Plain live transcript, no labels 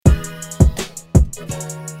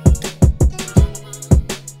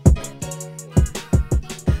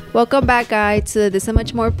Welcome back, guys, to the So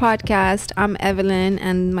Much More podcast. I'm Evelyn,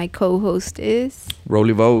 and my co-host is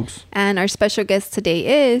Rolly Vogues. And our special guest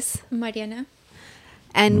today is Mariana.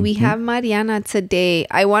 And we have Mariana today.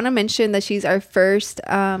 I want to mention that she's our first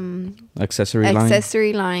Accessory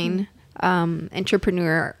line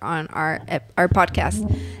entrepreneur on our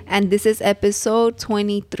podcast. And this is episode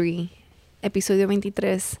 23. Episodio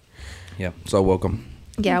 23. Yeah, so welcome.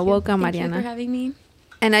 Yeah, welcome, Thank Mariana. you for having me.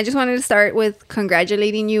 And I just wanted to start with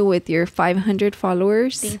congratulating you with your 500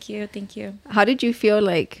 followers. Thank you. How did you feel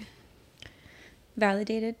like?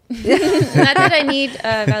 Validated. Not that I need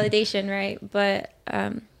validation, right? But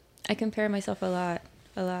I compare myself a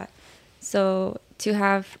lot. So to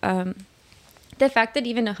have the fact that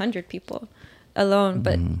even 100 people alone,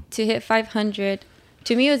 but to hit 500,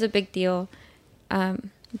 to me it was a big deal.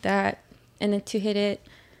 And then to hit it,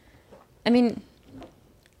 I mean,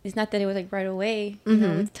 it's not that it was like right away, you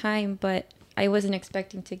know, with time, but I wasn't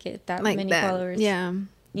expecting to get that like many that. followers. Yeah.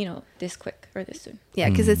 You know, this quick or this soon. Yeah,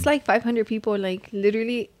 because it's like 500 people, like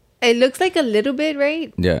literally. It looks like a little bit,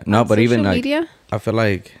 right? Yeah, no, but even like, media? I feel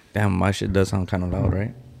like, damn, my shit does sound kind of loud,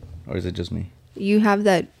 right? Or is it just me? You have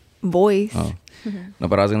that voice. Oh. No,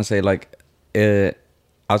 but I was going to say, like,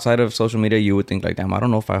 outside of social media, you would think, like, damn, I don't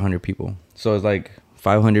know 500 people. So it's like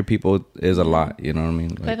 500 people is a lot, you know what I mean?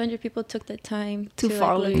 Like, 500 people took the time to like,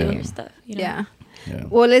 follow look you. at your stuff. You know? Yeah. yeah.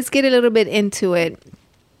 Well, let's get a little bit into it.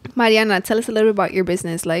 Mariana, tell us a little about your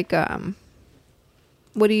business. Like,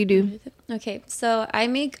 what do you do? Okay, so I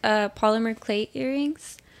make polymer clay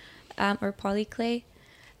earrings, or poly clay.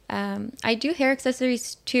 I do hair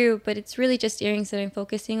accessories too, but it's really just earrings that I'm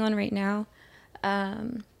focusing on right now.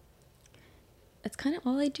 That's kind of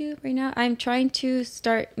all I do right now. I'm trying to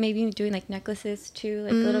start maybe doing like necklaces too,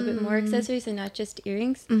 like a little bit more accessories and not just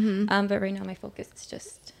earrings. But right now my focus is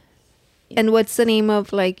just. And what's the name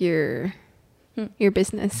of like your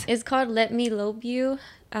business? It's called Let Me Lobe You.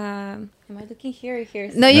 Am I looking here or here?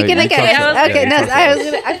 No, you can look at it. Okay, no,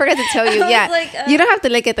 yeah, I forgot to tell you. I was Yeah, like, you don't have to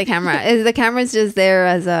look at the camera. The camera's just there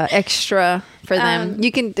as a extra for them.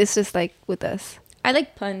 You can. It's just like with us. I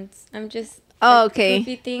like puns. I'm just okay.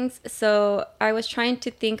 goofy things. So I was trying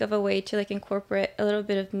to think of a way to like incorporate a little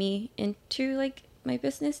bit of me into like my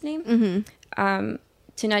business name.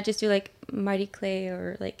 To not just do like Mighty Clay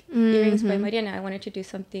or like earrings by Mariana. I wanted to do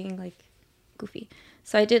something like goofy.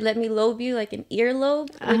 So I did Let Me Lobe You, like an earlobe,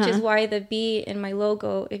 which is why the B in my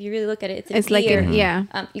logo, if you really look at it, it's like ear. yeah.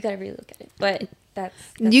 You gotta really look at it, but that's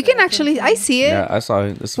You can actually. I see it. Yeah, I saw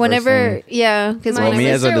it. This Whenever, yeah, because Well, me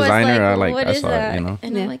as a designer, what I is saw that? it, you know.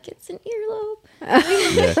 And I'm like, it's an earlobe.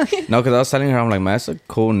 Yeah. No, because I was telling her, I'm like, man, it's a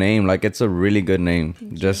cool name. Like, it's a really good name.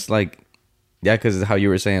 Just like, yeah, because how you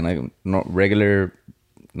were saying, like, not regular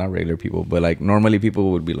people, but like normally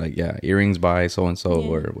people would be like, yeah, earrings by so and so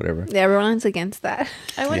or whatever. Yeah, everyone's against that.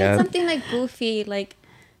 I wanted something like goofy, like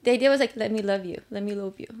the idea was like, let me love you, let me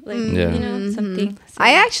lobe you, like you know, something. So,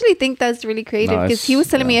 I actually think that's really creative because he was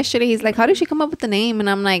telling me yesterday, he's like, how did she come up with the name? And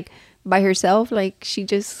I'm like, by herself, like she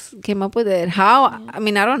just came up with it. How? I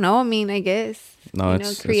mean, I don't know. I mean, I guess. No,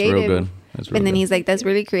 it's real good. And then he's like, that's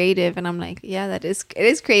really creative. And I'm like, yeah, it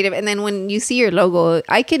is creative. And then when you see your logo,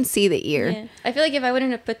 I can see the ear. Yeah. I feel like if I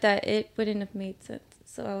wouldn't have put that, it wouldn't have made sense.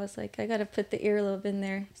 So I was like, I got to put the earlobe in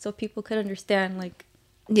there so people could understand. Like,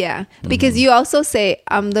 yeah. Because you also say,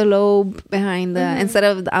 I'm the lobe behind the, instead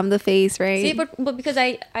of I'm the face, right? See, but because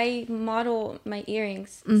I model my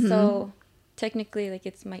earrings. So technically, like,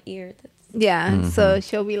 it's my ear. Yeah, so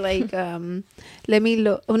she'll be like, let me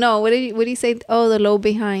lobe. Oh, no, what do you say? Oh, the lobe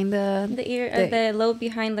behind the ear, the lobe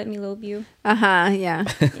behind. Let me lobe you. Yeah.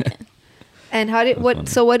 And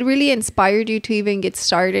what really inspired you to even get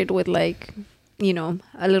started with like, you know,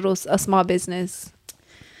 a small business?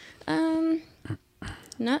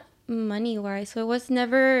 Not money wise. So it was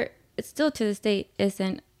never. It still to this day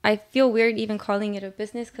isn't. I feel weird even calling it a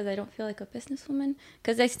business because I don't feel like a businesswoman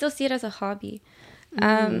because I still see it as a hobby.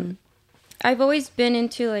 I've always been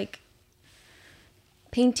into like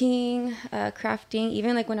painting, crafting,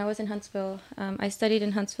 even like when I was in Huntsville. I studied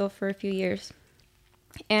in Huntsville for a few years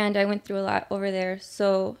and I went through a lot over there.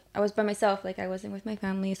 So I was by myself, like I wasn't with my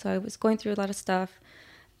family. So I was going through a lot of stuff.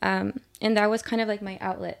 And that was kind of like my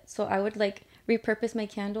outlet. So I would like repurpose my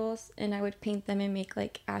candles and I would paint them and make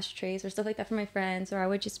like ashtrays or stuff like that for my friends, or I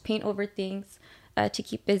would just paint over things to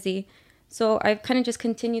keep busy. So I've kind of just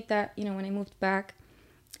continued that, you know, when I moved back.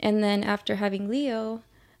 And then after having Leo,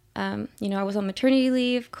 you know, I was on maternity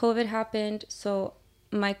leave, COVID happened. So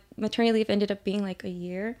my maternity leave ended up being like a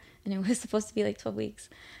year and it was supposed to be like 12 weeks.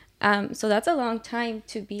 So that's a long time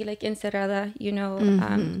to be like encerrada, you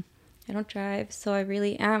know, I don't drive, so I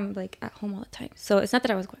really am like at home all the time. So it's not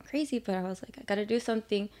that I was going crazy, but I was like, I gotta do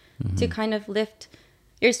something to kind of lift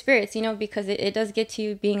your spirits, you know, because it does get to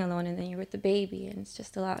you being alone, and then you're with the baby, and it's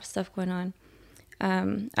just a lot of stuff going on.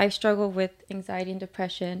 I struggle with anxiety and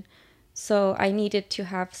depression, so I needed to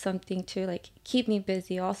have something to like keep me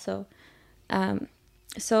busy also.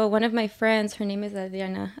 So one of my friends, her name is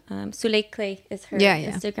Adriana, Soleil Clay is her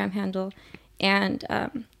Instagram handle, and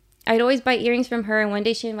I'd always buy earrings from her, and one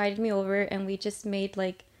day she invited me over, and we just made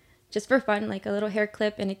like, just for fun, like a little hair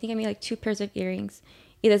clip, and I think I made like 2 pairs of earrings.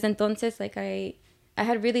 Y desde entonces, like I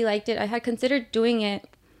had really liked it. I had considered doing it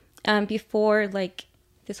before like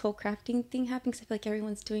this whole crafting thing happened, because I feel like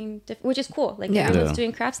everyone's doing different, which is cool. Like everyone's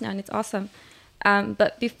doing crafts now, and it's awesome.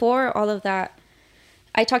 But before all of that,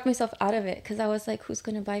 I talked myself out of it, because I was like, who's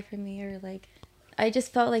gonna buy from me? Or like, I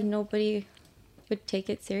just felt like nobody would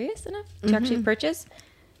take it serious enough to actually purchase.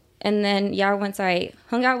 And then, once I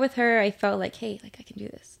hung out with her, I felt like, hey, like I can do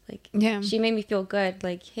this. Like, she made me feel good.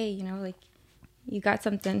 Like, hey, you know, like you got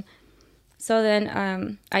something. So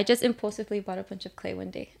then I just impulsively bought a bunch of clay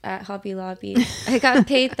one day at Hobby Lobby. I got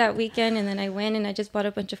paid that weekend, and then I went and I just bought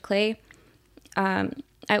a bunch of clay. I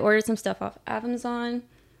ordered some stuff off Amazon.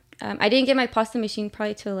 I didn't get my pasta machine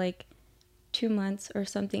probably till like 2 months or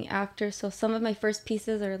something after. So some of my first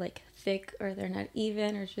pieces are like thick, or they're not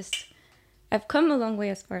even, or just... I've come a long way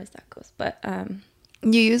as far as that goes. But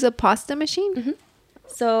you use a pasta machine? Mm-hmm.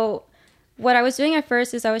 So what I was doing at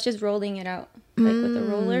first is I was just rolling it out, like with a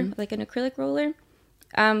roller, like an acrylic roller.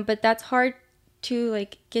 But that's hard to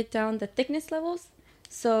like get down the thickness levels.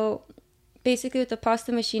 So basically with the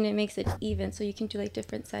pasta machine, it makes it even, so you can do like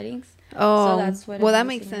different settings. Oh, so that's what. Well, that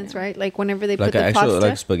makes sense, right? Like whenever they like put the actual, pasta,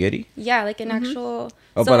 like spaghetti. Yeah, like an actual.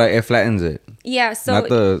 Oh, so, but it flattens it. Yeah, so not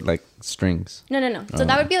the like strings. No. So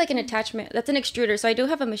that would be like an attachment. That's an extruder. So I do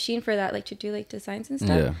have a machine for that, like to do like designs and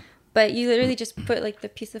stuff. Yeah. But you literally just put like the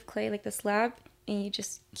piece of clay, like the slab, and you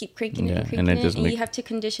just keep cranking it and cranking it, and you have to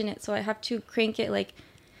condition it. So I have to crank it, like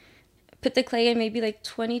put the clay in maybe like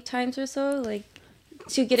 20 times or so, like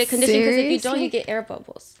to get it conditioned. Because if you don't, you get air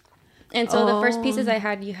bubbles. And so the first pieces I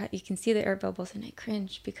had, you can see the air bubbles, and I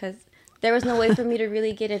cringed because there was no way for me to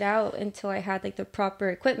really get it out until I had like the proper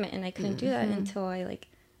equipment, and I couldn't do that until I like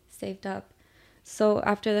saved up. So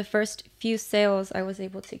after the first few sales, I was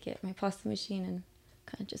able to get my pasta machine, and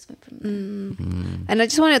kind of just went from there. And I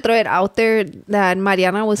just want to throw it out there that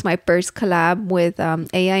Mariana was my first collab with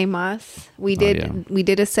AI Mas. We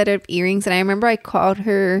did a set of earrings, and I remember I called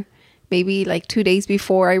her maybe like 2 days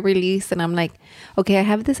before I released, and I'm like, okay, I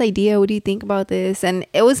have this idea. What do you think about this? And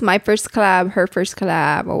it was my first collab, her first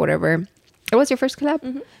collab, or whatever. It was your first collab?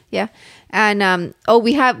 Mm-hmm. Yeah. And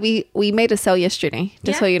we made a sale yesterday,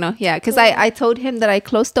 just so you know. Yeah, because cool. I told him that I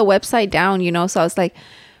closed the website down, you know, so I was like,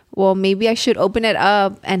 well, maybe I should open it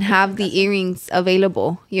up and have the earrings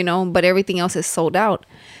available, you know, but everything else is sold out.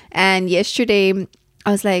 And yesterday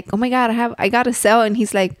I was like, oh my God, I got a sale. And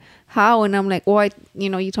he's like, how? And I'm like, well,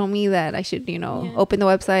 you told me that I should, open the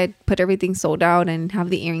website, put everything sold out, and have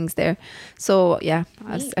the earrings there. So yeah,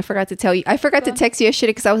 I forgot to tell you. I forgot to text you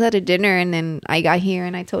yesterday because I was at a dinner, and then I got here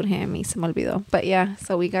and I told him, y se me olvidó. But yeah,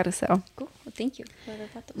 so we got a sale. Cool. Well, thank you.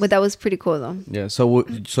 But that was pretty cool though. Yeah.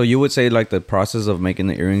 So you would say like the process of making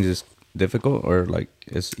the earrings is difficult, or like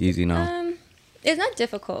it's easy now? It's not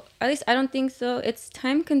difficult. At least I don't think so. It's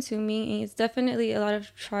time consuming, and it's definitely a lot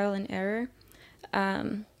of trial and error.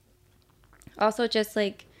 Also, just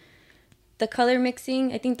like the color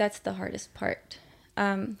mixing, I think that's the hardest part.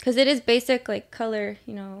 Because it is basic, like color,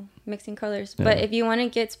 mixing colors. Yeah. But if you want to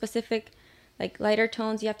get specific, like lighter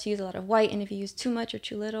tones, you have to use a lot of white. And if you use too much or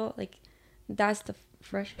too little, like that's the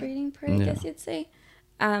frustrating part, I guess you'd say.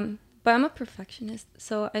 But I'm a perfectionist,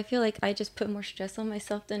 so I feel like I just put more stress on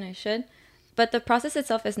myself than I should. But the process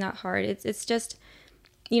itself is not hard. It's just...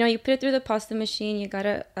 you put it through the pasta machine. You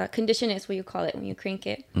gotta condition it, is what you call it when you crank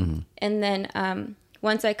it. Mm-hmm. And then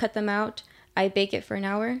once I cut them out, I bake it for an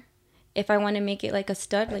hour. If I want to make it like a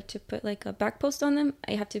stud, like to put like a back post on them,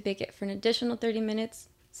 I have to bake it for an additional 30 minutes.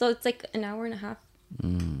 So it's like an hour and a half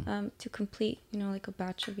to complete, like a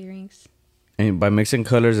batch of earrings. And by mixing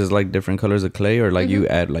colors, is like different colors of clay, or like you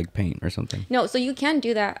add like paint or something? No, so you can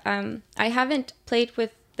do that. I haven't played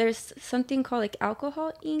with, there's something called like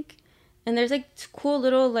alcohol ink. And there's like cool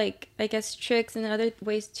little, like, I guess, tricks and other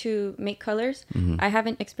ways to make colors. Mm-hmm. I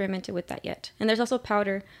haven't experimented with that yet. And there's also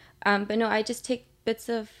powder. But no, I just take bits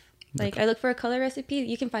of, like, I look for a color recipe.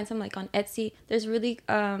 You can find some, like, on Etsy. There's really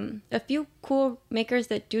a few cool makers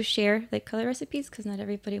that do share, like, color recipes, because not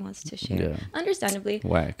everybody wants to share. Yeah. Understandably.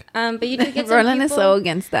 Whack. But you do get some Roland is so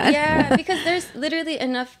against that. Yeah, because there's literally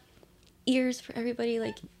enough ears for everybody.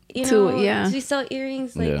 Like, to sell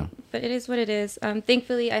earrings. Like, but it is what it is.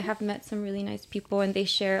 Thankfully, I have met some really nice people, and they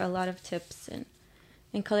share a lot of tips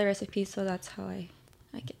and color recipes. So that's how I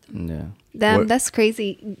get them. Yeah. Damn, that's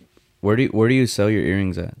crazy. Where do you sell your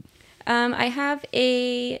earrings at? I have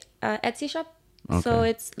a Etsy shop. Okay. So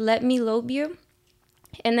it's Let Me Lobe You.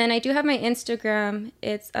 And then I do have my Instagram.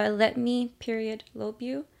 It's Let Me Lobe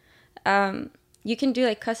You. You can do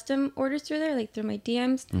like custom orders through there, like through my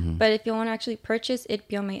DMs. Mm-hmm. But if you want to actually purchase, it'd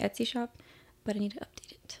be on my Etsy shop. But I need to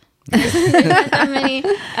update it. There's not that many.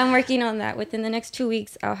 I'm working on that. Within the next 2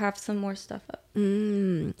 weeks, I'll have some more stuff up.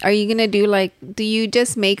 Are you gonna do you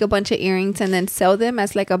just make a bunch of earrings and then sell them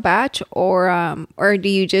as like a batch, or do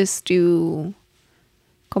you just do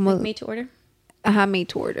like made to order? Made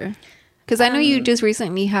to order. Because I know you just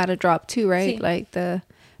recently had a drop too, right? Sí.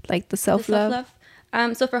 Like the self-love.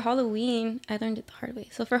 So for Halloween, I learned it the hard way.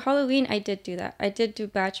 So for Halloween, I did do that. I did do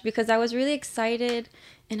batch because I was really excited,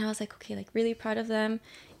 and I was like, okay, like really proud of them.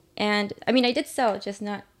 And I mean, I did sell, just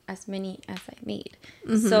not as many as I made.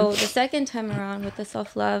 Mm-hmm. So the second time around with the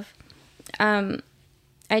self-love,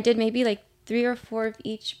 I did maybe like 3 or 4 of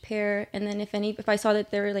each pair, and then if I saw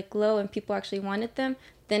that they were like low and people actually wanted them,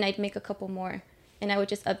 then I'd make a couple more, and I would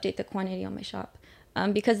just update the quantity on my shop,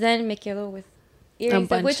 because then me quedo with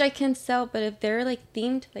earrings, which I can sell, but if they're like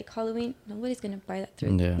themed like Halloween, nobody's gonna buy that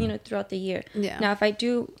throughout the year. Yeah. Now if I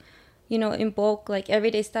do, in bulk like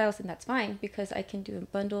everyday styles, then that's fine because I can do in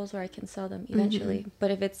bundles or I can sell them eventually. Mm-hmm.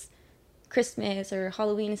 But if it's Christmas or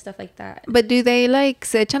Halloween and stuff like that. But do they like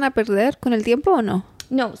se echan a perder con el tiempo o no?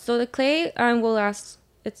 No, so the clay will last.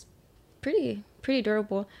 It's pretty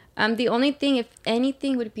durable. The only thing, if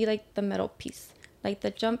anything, would be like the metal piece, like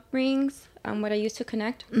the jump rings. What I use to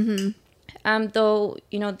connect. Mm-hmm. Though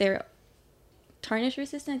they're tarnish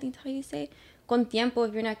resistant, I think that's how you say. Con tiempo,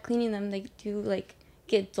 if you're not cleaning them, they do like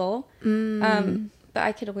get dull. But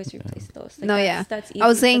I could always replace those. Like, that's easy. I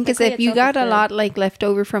was saying because if you got a lot like left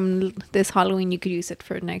over from this Halloween, you could use it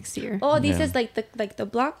for next year. Oh, this is like the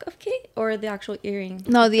block of cake or the actual earring?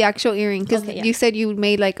 No, the actual earring. Because you said you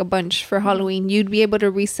made like a bunch for Halloween. You'd be able to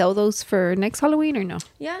resell those for next Halloween or no?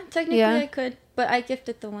 Yeah, technically I could. But I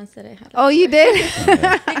gifted the ones that I had. Oh, you did?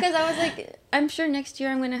 Because I was like, I'm sure next year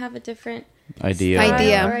I'm going to have a different idea.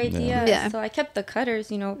 Yeah. So I kept the cutters,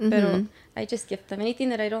 but I just gift them. Anything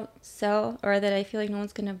that I don't sell or that I feel like no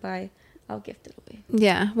one's going to buy, I'll gift it away.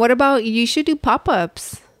 Yeah. What about, you should do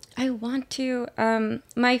pop-ups. I want to.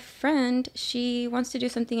 My friend, she wants to do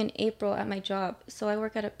something in April at my job. So I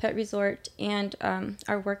work at a pet resort, and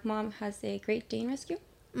our work mom has a Great Dane rescue.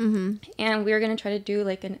 Mm-hmm. And we're going to try to do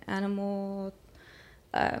like an animal...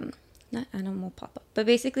 not animal pop-up, but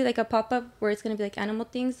basically like a pop-up where it's going to be like animal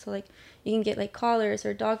things. So like you can get like collars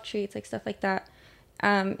or dog treats, like stuff like that.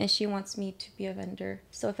 And she wants me to be a vendor.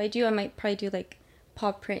 So if I do, I might probably do like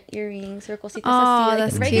paw print earrings or cositas así,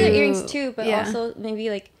 like regular cute. Earrings too, but also maybe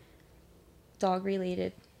like dog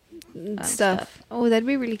related stuff. Oh, that'd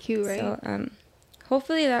be really cute, right? So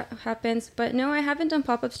hopefully that happens. But no, I haven't done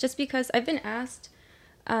pop-ups just because I've been asked,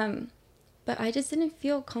 but I just didn't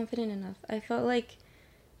feel confident enough. I felt like,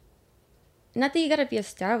 not that you gotta be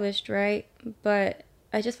established, right? But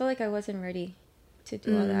I just felt like I wasn't ready to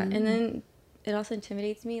do all that. And then it also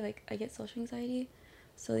intimidates me. Like, I get social anxiety.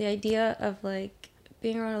 So the idea of, like,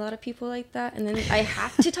 being around a lot of people like that, and then I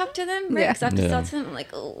have to talk to them, right? Because I have to talk to them. I'm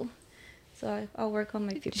like, oh. So I'll work on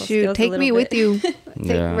my people skills take a me bit. With you.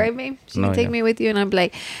 Right, babe? Take me with you, and I'm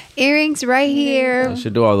like, earrings right here. I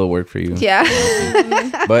should do all the work for you. Yeah.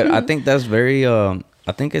 But I think that's very,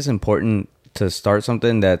 I think it's important to start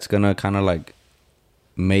something that's gonna kind of like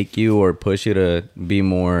make you or push you to be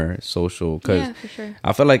more social, because for sure.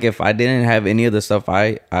 I feel like if I didn't have any of the stuff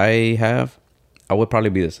I have, I would probably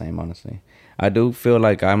be the same. Honestly, I do feel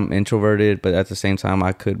like I'm introverted, but at the same time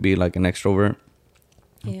I could be like an extrovert.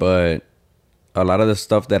 But a lot of the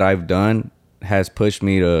stuff that I've done has pushed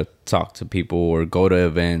me to talk to people or go to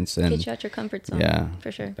events and get you out your comfort zone.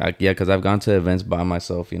 For sure. Because I've gone to events by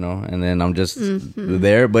myself, and then I'm just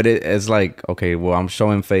there, but it's like, okay, well, I'm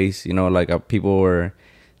showing face, like people are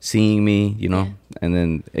seeing me, and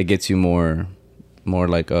then it gets you more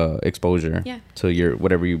like exposure to your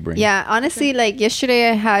whatever you bring. Honestly, like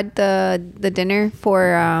yesterday I had the dinner for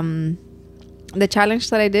the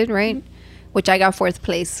challenge that I did, right? Which I got 4th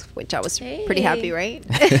place, which I was pretty happy, right?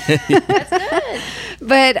 That's good.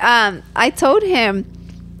 But I told him,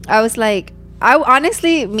 I was like, I'm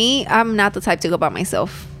not the type to go by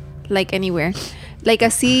myself, like anywhere. Like I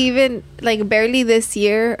see, even like barely this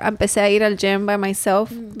year, empecé a ir al gym by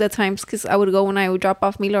myself. The times, because I would go when I would drop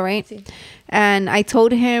off Milo, right? Sí. And I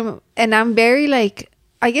told him, and I'm very like,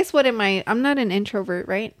 I guess what am I? I'm not an introvert,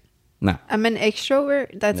 right? Nah. I'm an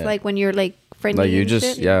extrovert. That's like when you're like friendly. Like you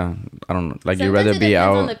just, yeah, I don't know. Like you rather be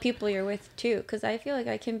out. Sometimes it depends on the people you're with too, because I feel like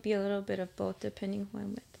I can be a little bit of both depending who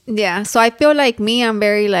I'm with. Yeah, so I feel like me, I'm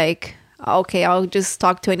very like, okay, I'll just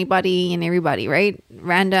talk to anybody and everybody, right?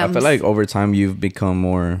 Random. I feel like over time you've become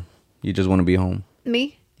more, you just want to be home.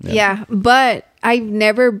 Me? Yeah, but I've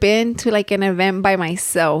never been to like an event by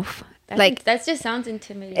myself. That just sounds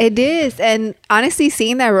intimidating. It is. And honestly,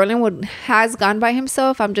 seeing that Roland has gone by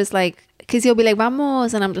himself, I'm just like, because he'll be like,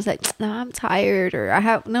 vamos. And I'm just like, no, I'm tired. Or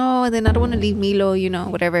and then I don't want to leave Milo,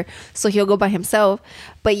 whatever. So he'll go by himself.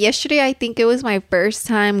 But yesterday, I think it was my first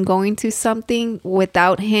time going to something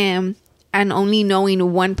without him and only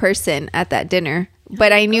knowing one person at that dinner.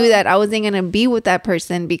 But I knew that I wasn't going to be with that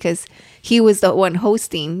person because he was the one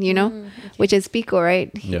hosting, which is Pico,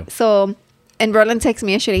 right? Yeah. So... And Roland texted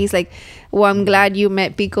me yesterday. He's like, well, I'm glad you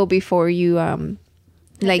met Pico before you,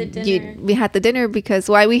 we had the dinner because,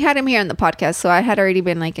 we had him here on the podcast. So I had already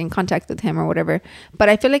been like in contact with him or whatever. But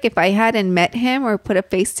I feel like if I hadn't met him or put a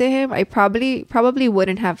face to him, I probably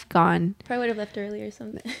wouldn't have gone. Probably would have left early or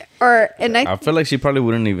something. I feel like she probably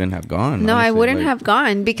wouldn't even have gone. No, honestly. I wouldn't have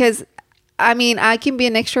gone because, I mean, I can be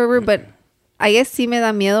an extrovert, but I guess sí me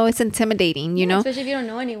da miedo. It's intimidating, you know? Especially if you don't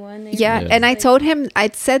know anyone. Yeah. And I told him, I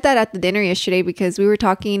said that at the dinner yesterday because we were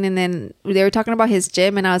talking and then they were talking about his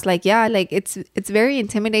gym. And I was like, yeah, like it's very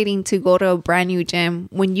intimidating to go to a brand new gym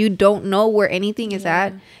when you don't know where anything is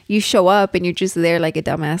at. You show up and you're just there like a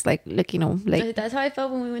dumbass, like, look, like. That's how I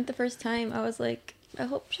felt when we went the first time. I was like, I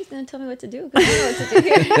hope she's gonna tell me what to do because I don't know what to do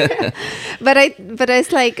here. but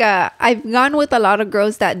it's like I've gone with a lot of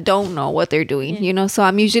girls that don't know what they're doing, so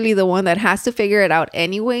I'm usually the one that has to figure it out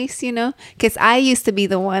anyways, because I used to be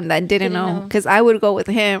the one that didn't know because I would go with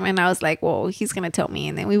him and I was like, well, he's gonna tell me,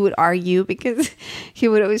 and then we would argue because he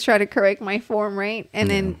would always try to correct my form, right? And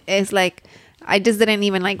then it's like I just didn't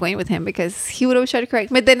even like going with him because he would always try to correct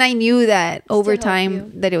me. But then I knew that over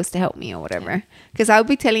time that it was to help me or whatever, because I would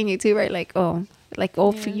be telling you too, right?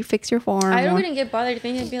 You fix your form. I wouldn't get bothered if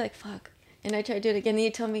anything. I'd be like, fuck. And I try to do it again. And you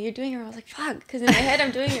tell me you're doing it wrong. I was like, fuck. Because in my head,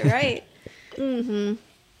 I'm doing it right. Mm-hmm.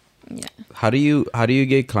 Yeah. How do you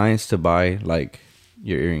get clients to buy like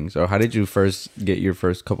your earrings? Or how did you first get your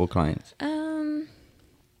first couple clients?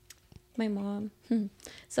 My mom.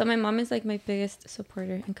 So my mom is like my biggest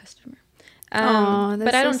supporter and customer.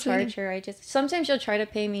 But I don't charge her. I just, sometimes she'll try to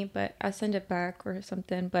pay me, but I'll send it back or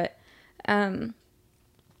something. But,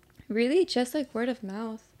 really just like word of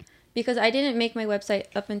mouth because I didn't make my website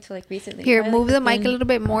up until like recently. Here, move the mic a little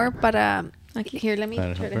bit more, but okay. Here, let me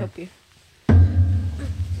try to help you.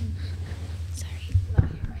 Sorry. No,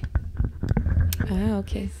 you're right. Oh,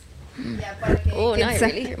 okay. Yeah, now I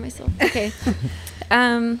really hear myself. Okay.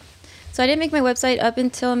 So I didn't make my website up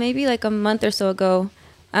until maybe like a month or so ago.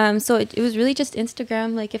 So it was really just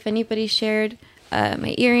Instagram. Like if anybody shared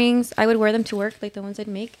my earrings, I would wear them to work, like the ones I'd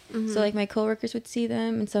make. So like my coworkers would see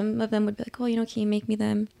them and some of them would be like, oh, can you make me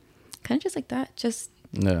them? Kind of just like that. Just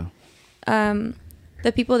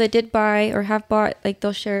the people that did buy or have bought, like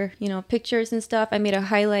they'll share, pictures and stuff. I made a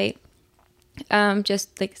highlight,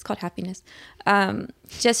 just like, it's called Happiness.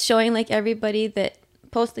 Just showing like everybody that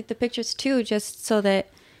post like the pictures too, just so that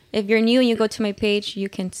if you're new and you go to my page, you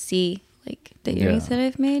can see like the earrings that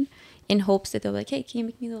I've made in hopes that they're like, hey, can you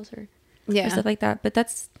make me those or stuff like that. But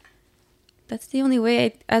that's the only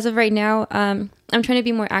way as of right now. I'm trying to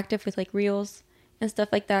be more active with like reels and stuff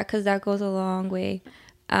like that because that goes a long way.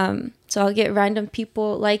 So I'll get random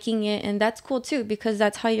people liking it, and that's cool too because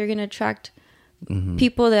that's how you're gonna attract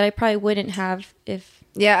people that I probably wouldn't have if.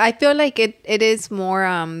 Yeah, I feel like it is more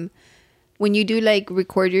when you do like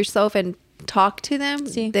record yourself and talk to them,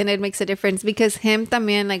 then it makes a difference because him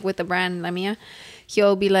también, like with the brand La Mia,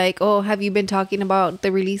 he'll be like, oh, have you been talking about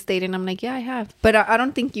the release date? And I'm like, yeah, I have. But I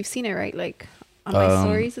don't think you've seen it, right? Like on my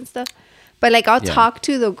stories and stuff. But like I'll talk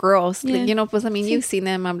to the girls, like, because I mean, you've seen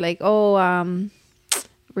them. I'm like, oh,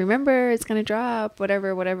 remember it's going to drop,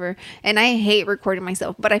 whatever. And I hate recording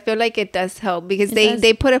myself, but I feel like it does help because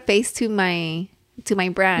they put a face to my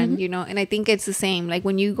brand, and I think it's the same. Like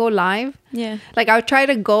when you go live, like I'll try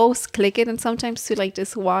to click it and sometimes to like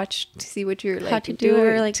just watch to see what you're like how to do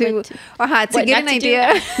or like to get an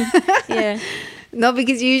idea. No,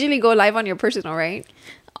 because you usually go live on your personal, right?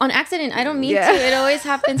 On accident. I don't mean to. It always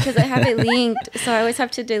happens because I have it linked, so I always have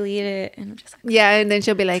to delete it. And I'm just like, and then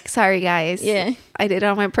she'll be like, sorry guys, I did it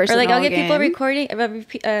on my personal. Or like I'll get people recording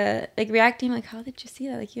like reacting like, how did you see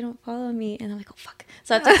that? Like you don't follow me. And I'm like, oh fuck.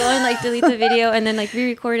 So I have to go and like delete the video and then like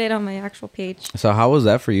re-record it on my actual page. So how was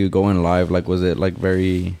that for you going live? Like was it like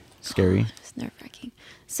very scary? It's nerve-wracking.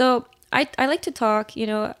 So I like to talk,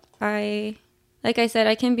 Like I said,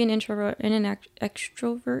 I can be an introvert and an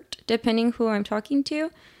extrovert depending who I'm talking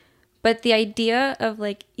to. But the idea of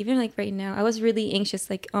like, even like right now, I was really anxious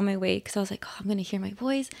like on my way because I was like, oh, I'm going to hear my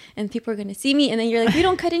voice and people are going to see me. And then you're like, we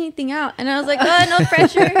don't cut anything out. And I was like, oh, no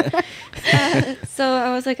pressure. So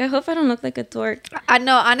I was like, I hope I don't look like a dork. I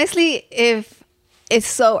know, honestly, if it's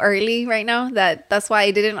so early right now that's why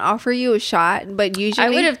I didn't offer you a shot. But usually I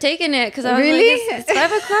would have taken it because I was really? like, it's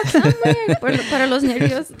 5 o'clock somewhere. Para los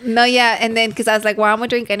nervios. No, yeah. And then because I was like, well, I'm going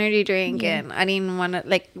to drink energy drink. Yeah. And I didn't want to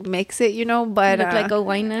like mix it, you know. But you look like a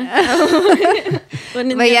wina.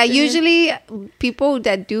 But yeah, usually people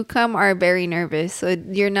that do come are very nervous. So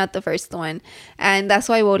you're not the first one. And that's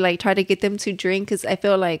why we'll like try to get them to drink. Because I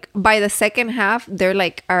feel like by the second half, they're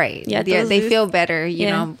like, all right. Yeah, they feel better, you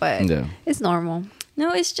know. But it's normal.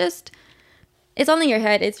 No, it's just, it's all in your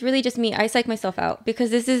head. It's really just me. I psych myself out because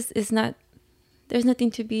this is not, there's nothing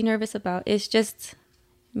to be nervous about. It's just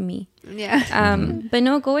me. Yeah. But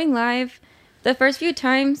no, going live, the first few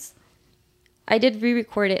times I did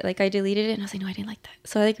re-record it. Like I deleted it and I was like, no, I didn't like that.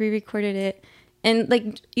 So I like re-recorded it. And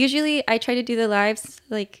like usually I try to do the lives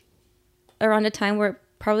like around a time where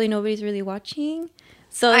probably nobody's really watching.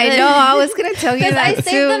 So I know, I was going to tell you that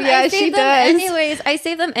too. Yeah, she does. I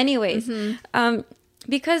save them anyways.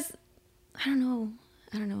 Because I don't know.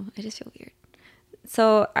 I just feel weird.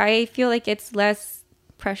 So I feel like it's less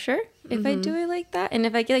pressure if I do it like that. And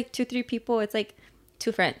if I get like 2-3 people, it's like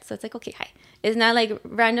 2 friends. So it's like, okay, hi. It's not like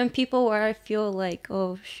random people where I feel like,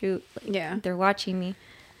 oh shoot, like they're watching me.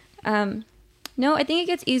 No, I think it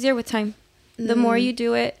gets easier with time. The more you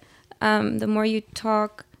do it, the more you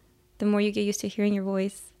talk, the more you get used to hearing your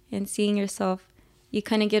voice and seeing yourself. You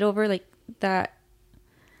kind of get over like that,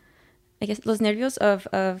 I guess, los nervios of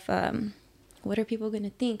what are people going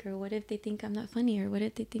to think? Or what if they think I'm not funny? Or what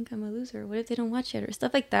if they think I'm a loser? Or what if they don't watch it? Or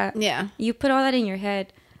stuff like that. Yeah. You put all that in your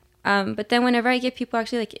head. But then whenever I get people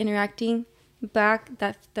actually like interacting back,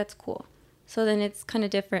 that's cool. So then it's kind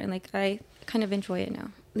of different. And like I kind of enjoy it now.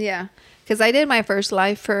 Yeah. Because I did my first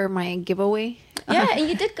live for my giveaway. Yeah, and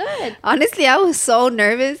you did good. Honestly, I was so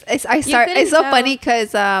nervous. It's so funny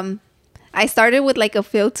because I started with like a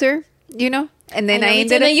filter, you know? And then I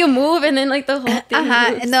ended up... you move and then like the whole thing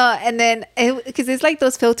moves. No, and then... Because it's like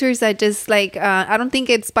those filters that just like... I don't think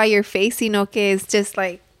it's by your face, you know, que it's just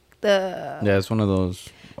like the... Yeah, it's one of those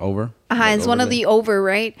over. It's one of the over,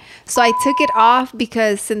 right? So I took it off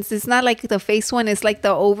because since it's not like the face one, it's like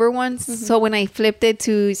the over ones. So when I flipped it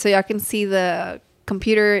so y'all can see the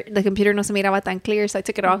computer no se miraba tan clear, so I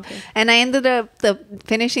took it off. Okay. And I ended up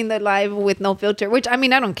finishing the live with no filter, which I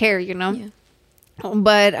mean, I don't care, you know? Yeah.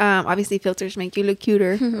 But obviously filters make you look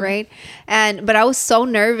cuter, right? But I was so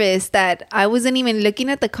nervous that I wasn't even looking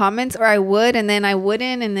at the comments, or I would and then I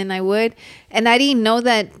wouldn't and then I would, and I didn't know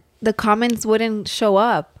that the comments wouldn't show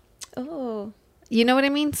up. Oh, you know what I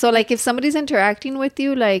mean? So like if somebody's interacting with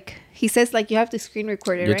you, like he says, like you have to screen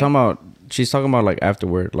record it. She's talking about like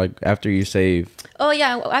afterward, like after you save. Oh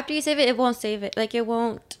yeah, after you save it, it won't save it. Like it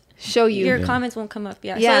won't show you. Your comments won't come up.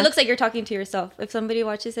 Yeah. So it looks like you're talking to yourself if somebody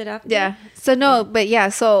watches it after. Yeah. So no,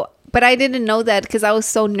 but I didn't know that because I was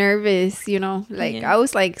so nervous, you know, like I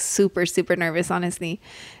was like super, super nervous, honestly.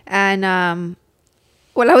 And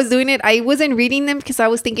while I was doing it, I wasn't reading them because I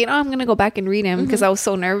was thinking, oh, I'm going to go back and read them because I was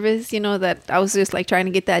so nervous, you know, that I was just like trying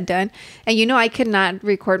to get that done. And, you know, I could not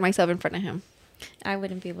record myself in front of him. I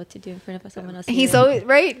wouldn't be able to do in front of someone else. He's always,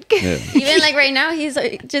 right? Yeah. Even like right now, he's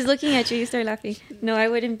just looking at you. You start laughing. No, I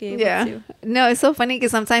wouldn't be able to. No, it's so funny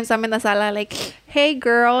because sometimes I'm in the sala like, hey,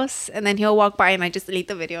 girls. And then he'll walk by and I just delete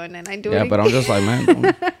the video and then I do it. Yeah, but I'm just like,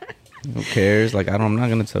 man, who cares? Like, I'm not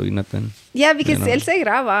going to tell you nothing. Yeah, because él se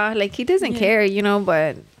graba. Like, he doesn't care, you know,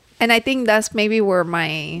 but... And I think that's maybe where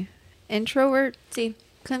my introvert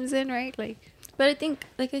comes in, right? Like, but I think,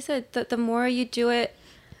 like I said, the more you do it,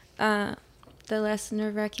 the less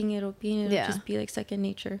nerve-wracking it'll be. And it'll just be like second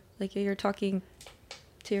nature. Like you're talking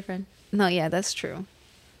to your friend. No, yeah, that's true.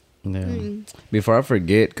 Yeah. Before I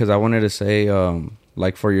forget, because I wanted to say,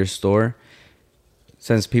 like for your store,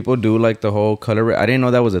 since people do like the whole color, I didn't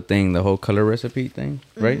know that was a thing, the whole color recipe thing,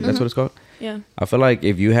 right? That's what it's called? Yeah. I feel like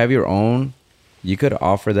if you have your own, you could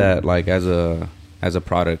offer that like as a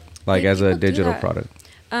product, like as a digital product.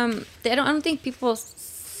 I don't think people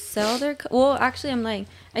sell their... Well, actually, I'm lying.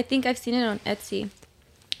 I think I've seen it on Etsy.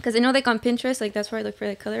 Because I know like on Pinterest, like that's where I look for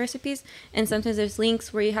like color recipes. And sometimes there's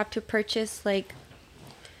links where you have to purchase like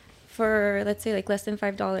for, let's say, like less than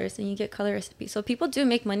 $5 and you get color recipes. So people do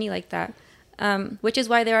make money like that. Which is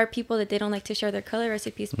why there are people that they don't like to share their color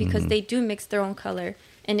recipes because they do mix their own color.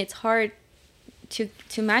 And it's hard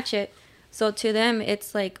to match it. So to them,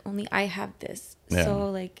 it's like, only I have this. Yeah. So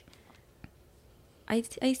like, I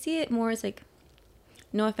see it more as like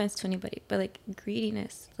no offense to anybody, but like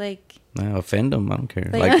greediness, like I offend them. I don't care.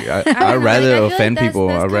 Like, I'd rather offend like people.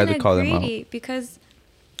 that's I'd rather call them out. Because,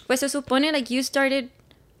 pues se supone like you started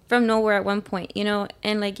from nowhere at one point, you know,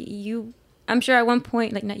 and like I'm sure at one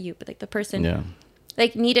point, like not you, but like the person,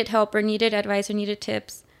 like needed help or needed advice or needed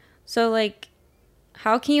tips. So like,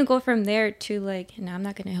 how can you go from there to like, no, I'm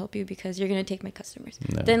not gonna help you because you're gonna take my customers?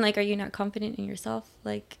 No. Then like, are you not confident in yourself?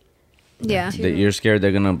 Like. Yeah, that you're scared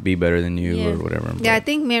they're gonna be better than you or whatever. Yeah, I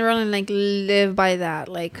think me and Roland like live by that.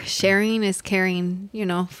 Like sharing is caring, you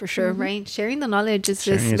know, for sure, right? Sharing the knowledge is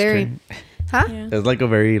just very, It's like a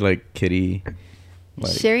very like kiddie.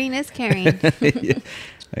 Like, sharing is caring. Yeah,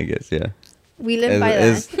 I guess we live by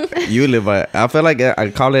that. You live by it. I feel like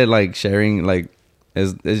I call it like sharing, like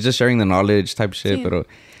it's just sharing the knowledge type shit. Sí. But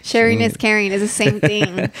sharing is caring is the same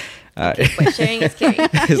thing. Okay, but sharing is caring.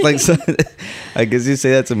 It's like I guess you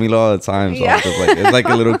say that to Milo all the time. So it's like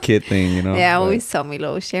a little kid thing, you know. Yeah, I always tell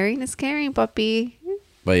Milo, sharing is caring, puppy.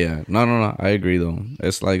 But yeah, no, I agree though.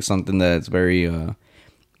 It's like something that's very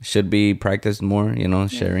should be practiced more, you know,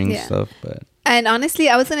 sharing stuff. But and honestly,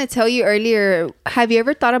 I was gonna tell you earlier. Have you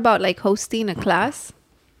ever thought about like hosting a class?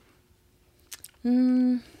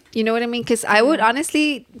 You know what I mean? Because I would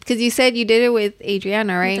honestly, because you said you did it with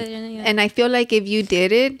Adriana, right? And I feel like if you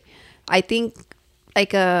did it, I think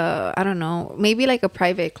like I don't know, maybe like a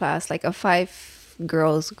private class, like a 5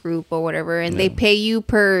 girls group or whatever, and they pay you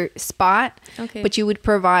per spot, but you would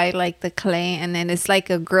provide like the clay, and then it's like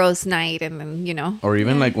a girls' night, and then you know, or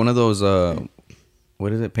even like one of those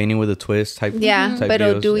what is it, painting with a twist type? Yeah, type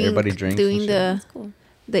but doing everybody drinks doing the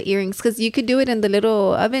earrings, because you could do it in the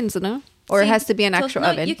little ovens, no? Or it has to be an actual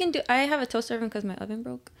oven. You can do. I have a toaster oven because my oven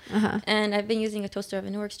broke, and I've been using a toaster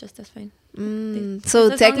oven. It works just as fine.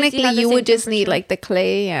 So technically, you would just need like the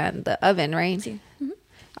clay and the oven, right? Mm-hmm.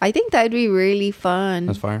 I think that'd be really fun.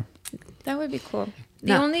 That's fire. That would be cool.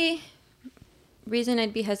 The only reason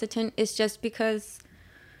I'd be hesitant is just because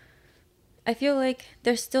I feel like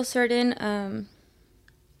there's still certain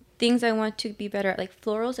things I want to be better at, like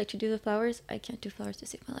florals, like to do the flowers. I can't do flowers to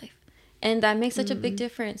save my life. And that makes such a big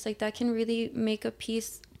difference. Like that can really make a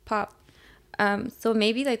piece pop. So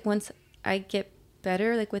maybe like once I get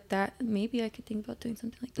better, like with that, maybe I could think about doing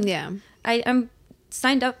something like that. Yeah. I'm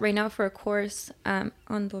signed up right now for a course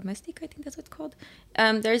on Domestic, I think that's what it's called.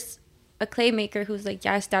 There's a clay maker who's like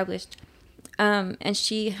established. And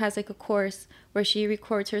she has like a course where she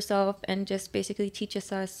records herself and just basically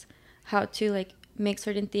teaches us how to like make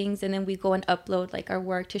certain things. And then we go and upload like our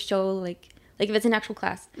work to show like if it's an actual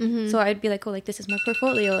class. So I'd be like, oh, like this is my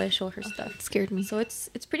portfolio, and show her stuff. It scared me. So it's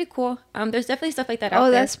pretty cool. There's definitely stuff like that out there.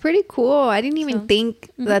 Oh, that's pretty cool. I didn't even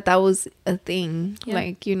think that was a thing. Yeah.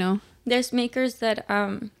 Like, you know. There's makers that,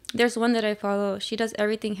 there's one that I follow. She does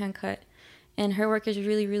everything hand cut, and her work is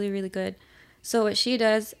really, really, really good. So what she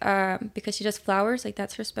does, because she does flowers, like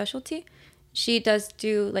that's her specialty, she does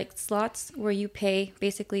do like slots where you pay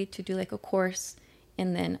basically to do like a course.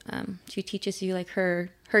 And then she teaches you like her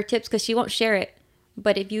tips, because she won't share it,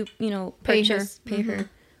 but if you pay her.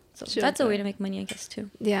 So that's a way to make money, I guess, too.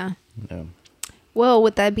 Yeah. Well,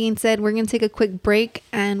 with that being said, we're gonna take a quick break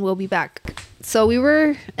and we'll be back. So we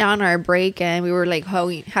were on our break and we were like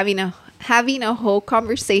having a whole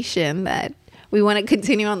conversation that we want to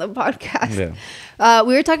continue on the podcast.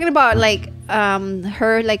 We were talking about like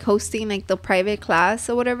her like hosting like the private class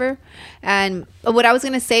or whatever, and what I was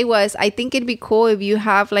gonna say was I think it'd be cool if you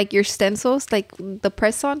have like your stencils, like the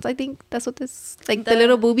press-ons. I think that's what this, like the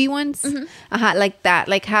little booby ones, like that,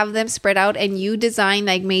 like have them spread out, and you design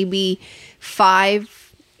like maybe 5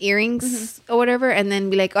 earrings or whatever, and then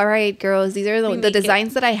be like, all right, girls, these are the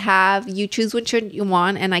designs that I have. You choose which one you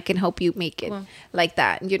want, and I can help you make it like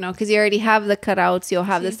that, you know, because you already have the cutouts, you'll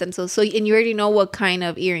have the stencils, so and you already know what kind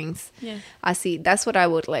of earrings. I see. That's what I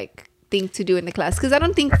would like think to do in the class, because I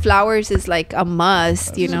don't think flowers is like a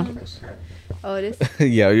must, you know. Oh, it is.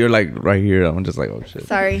 Yeah, you're like right here. I'm just like, oh shit.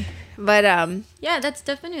 Sorry, but yeah, that's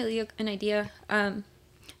definitely an idea.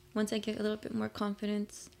 Once I get a little bit more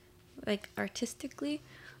confidence, like artistically.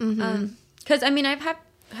 Because I mean, I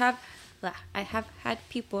have had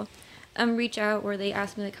people reach out where they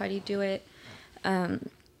ask me like, how do you do it?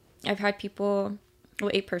 I've had people,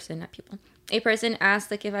 a person asked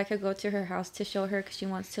like if I could go to her house to show her, because she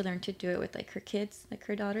wants to learn to do it with like her kids, like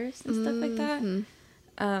her daughters and stuff like that.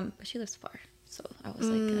 But she lives far, so I was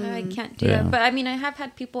like, I can't do that. But I mean, I have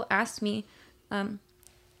had people ask me. I'm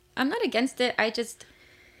not against it. I just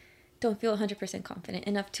don't feel 100% confident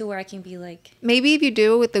enough to where I can be like, maybe if you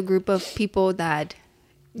do it with a group of people that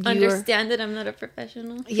understand that I'm not a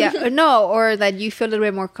professional. Or that you feel a little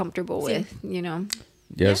bit more comfortable with, you know.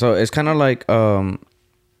 So it's kind of like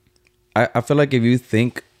I feel like if you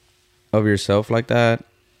think of yourself like that,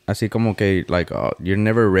 así como que like you're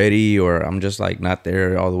never ready, or I'm just like not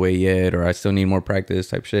there all the way yet, or I still need more practice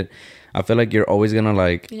type shit. I feel like you're always gonna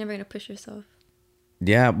like. You're never gonna push yourself.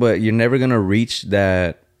 Yeah, but you're never gonna reach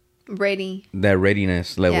that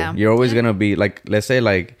readiness level. Yeah. You're always gonna be like, let's say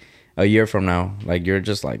like a year from now, like you're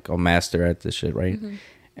just like a master at this shit, right? Mm-hmm.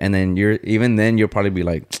 And then you'll probably be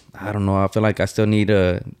like, I don't know, I feel like I still need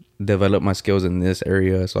to develop my skills in this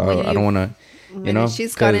area, so I don't want to, you know.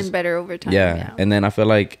 She's gotten better over time. Yeah, and then I feel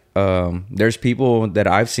like there's people that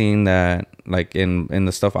I've seen that like in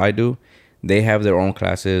the stuff I do, they have their own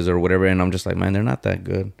classes or whatever, and I'm just like, man, they're not that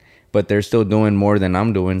good. But they're still doing more than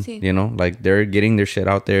I'm doing, you know? Like, they're getting their shit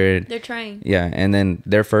out there. They're trying. Yeah, and then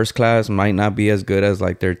their first class might not be as good as,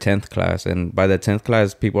 like, their 10th class. And by the 10th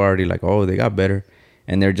class, people are already like, oh, they got better.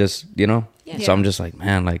 And they're just, you know? Yeah. So I'm just like,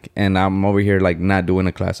 man, like... And I'm over here, like, not doing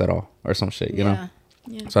a class at all. Or some shit, you know?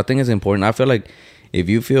 Yeah. So I think it's important. I feel like if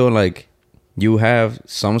you feel like you have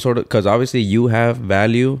some sort of... Because obviously you have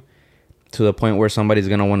value to the point where somebody's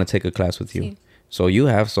going to want to take a class with you. So you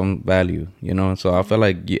have some value, you know? So I feel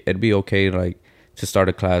like it'd be okay, like, to start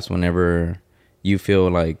a class whenever you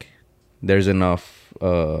feel like there's enough,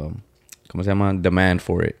 ¿cómo se llama? Demand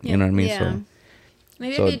for it. You know what I mean? Yeah. So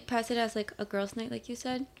maybe I could pass it as, like, a girls' night, like you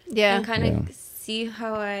said. Yeah. And kind of see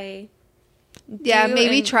how I do.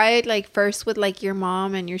 Maybe try it, like, first with, like, your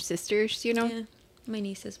mom and your sisters, you know? Yeah. My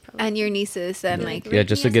nieces probably. And your nieces and like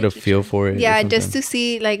just to get a feel for it. Yeah, just to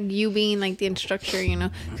see like you being like the instructor, you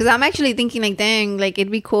know. Because I'm actually thinking like, dang, like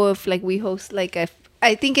it'd be cool if like we host like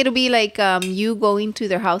I think it'll be like you going to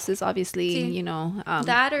their houses, obviously, you know.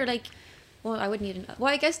 That or like, well, I would need an oven.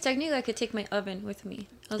 Well, I guess technically I could take my oven with me.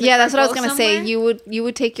 Yeah, that's what I was gonna say. You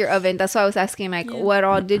would take your oven. That's why I was asking like, what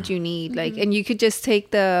all did you need? Like, and you could just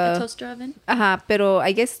take the toaster oven. Pero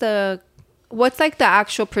I guess what's like the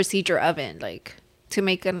actual procedure oven like? To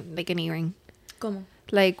make an earring. ¿Cómo?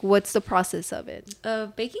 Like, what's the process of it?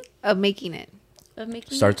 Of baking? Of making it.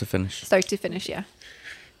 Start to finish. Start to finish, yeah.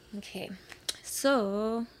 Okay.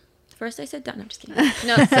 So, first I said done. I'm just kidding.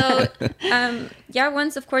 No, so,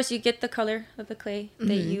 once, of course, you get the color of the clay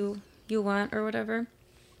that you want or whatever.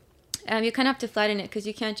 You kind of have to flatten it because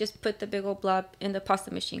you can't just put the big old blob in the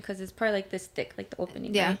pasta machine because it's probably like this thick, like the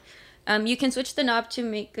opening. Yeah. Right? You can switch the knob to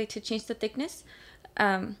change the thickness.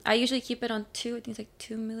 I usually keep it on 2, I think it's like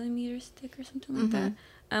 2 millimeters thick or something like that,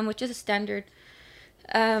 which is a standard.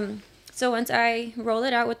 So once I roll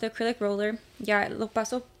it out with the acrylic roller, lo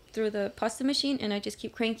paso through the pasta machine and I just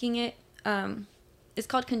keep cranking it. It's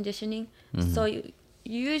called conditioning. So you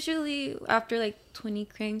usually after like 20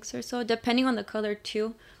 cranks or so, depending on the color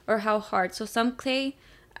too, or how hard. So some clay,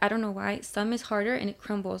 I don't know why, some is harder and it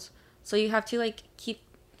crumbles. So you have to like keep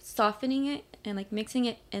softening it and like mixing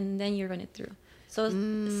it and then you run it through. So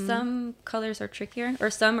some colors are trickier or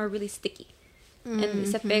some are really sticky and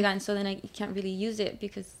se pegan. So then you can't really use it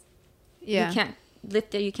because you can't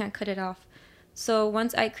lift it. You can't cut it off. So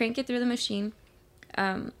once I crank it through the machine,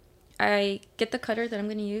 I get the cutter that I'm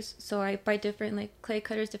going to use. So I buy different like clay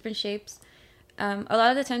cutters, different shapes. A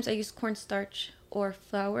lot of the times I use cornstarch or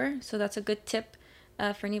flour. So that's a good tip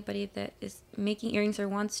for anybody that is making earrings or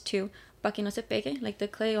wants to. Para que no se pegue, like the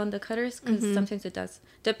clay on the cutters, because sometimes it does.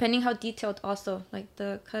 Depending how detailed also, like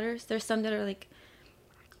the cutters, there's some that are like,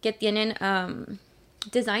 que tienen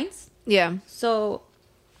designs. Yeah. So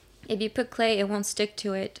if you put clay, it won't stick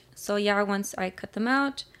to it. So once I cut them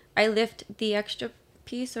out, I lift the extra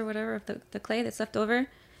piece or whatever of the clay that's left over.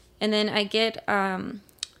 And then I get,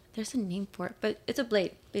 there's a name for it, but it's a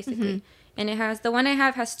blade, basically. And the one I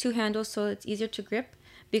have has 2 handles, so it's easier to grip.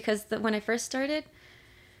 Because when I first started,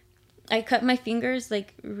 I cut my fingers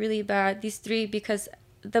like really bad, these 3, because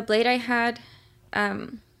the blade I had,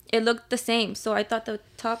 it looked the same. So I thought the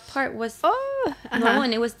top part was normal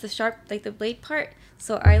and it was the sharp, like the blade part.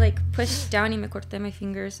 So I like pushed down and me corté my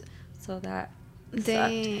fingers. So that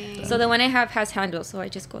sucked. So the one I have has handles. So I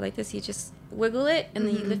just go like this. You just wiggle it and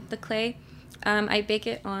then you lift the clay. I bake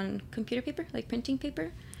it on computer paper, like printing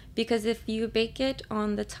paper. Because if you bake it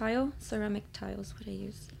on the tile, ceramic tile is what I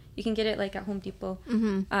use. You can get it like at Home Depot.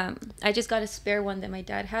 I just got a spare one that my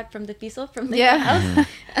dad had from the piso from the house.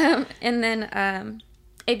 And then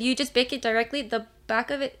if you just bake it directly, the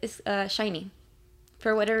back of it is shiny.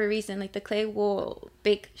 For whatever reason, like the clay will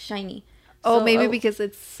bake shiny. Oh, so, maybe because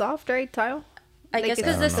it's soft, right? Tile? I guess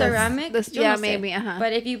because the ceramic. Maybe.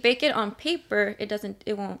 But if you bake it on paper, it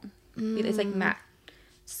won't. It's like matte.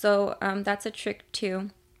 So that's a trick too.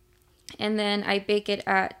 And then I bake it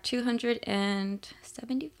at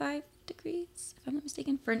 275 degrees, if I'm not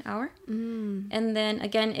mistaken, for an hour. And then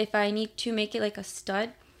again, if I need to make it like a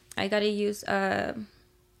stud, I gotta use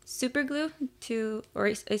super glue or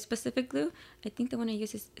a specific glue. I think the one I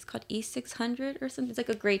use is called E600 or something. It's like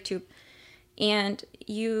a gray tube. And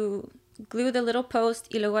you glue the little post.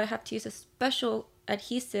 Y luego I have to use a special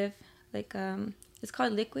adhesive, like it's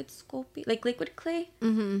called liquid sculpey, like liquid clay.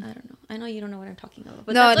 Mm-hmm. I don't know. I know you don't know what I'm talking about.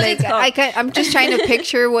 But no, like I'm just trying to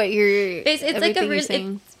picture what you're. It's like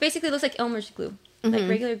it basically looks like Elmer's glue, like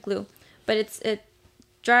regular glue, but it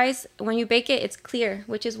dries when you bake it. It's clear,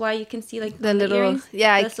 which is why you can see like the little earrings,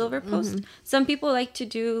 the silver post. Mm-hmm. Some people like to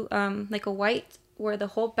do like a white where the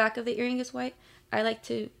whole back of the earring is white. I like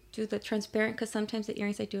to do the transparent because sometimes the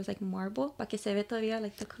earrings I do is like marble, para que se ve todavía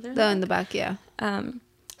like the color. In the back, yeah.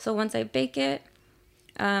 So once I bake it,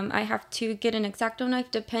 I have to get an X-Acto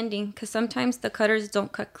knife depending, because sometimes the cutters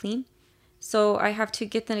don't cut clean. So I have to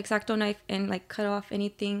get the X-Acto knife and like cut off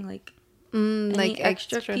anything like any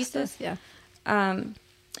extra pieces. Stuff, yeah.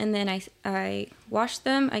 And then I wash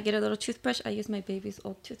them. I get a little toothbrush. I use my baby's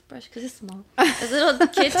old toothbrush because it's small. It's a little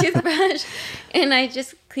kid toothbrush. And I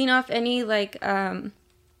just clean off any like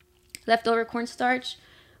leftover cornstarch.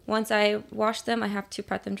 Once I wash them, I have to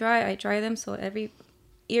pat them dry. I dry them so every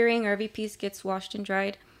earring or every piece gets washed and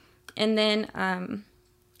dried. And then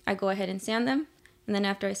I go ahead and sand them. And then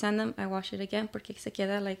after I sand them, I wash it again porque se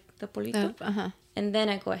queda like the polito. And then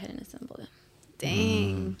I go ahead and assemble them.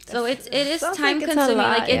 Dang. So it is time consuming.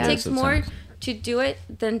 Like it takes more to do it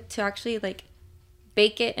than to actually like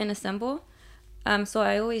bake it and assemble. So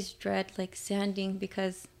I always dread like sanding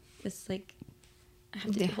because it's like I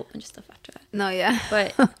have to do a whole bunch of stuff after that. No, yeah.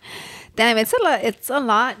 But damn, it's a lot. It's a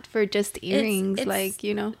lot for just earrings. It's like,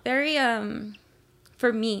 you know. Very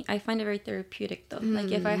for me, I find it very therapeutic though.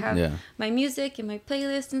 Like if I have my music and my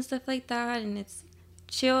playlist and stuff like that, and it's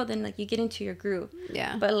chill, then like you get into your groove.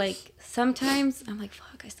 Yeah. But like sometimes I'm like,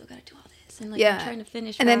 fuck, I still gotta do all this, and like I'm trying to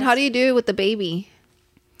finish. And then how do you do it with the baby?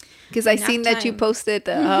 Because I seen that you posted.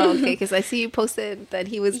 Because I see you posted that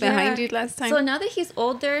he was behind you last time. So now that he's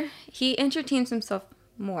older, he entertains himself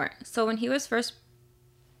more. So when he was first,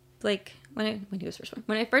 like when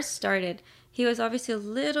I first started, he was obviously a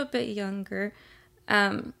little bit younger.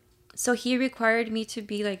 So he required me to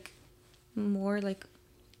be like more like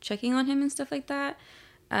checking on him and stuff like that.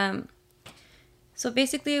 So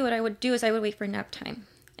basically what I would do is I would wait for nap time,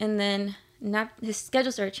 and then his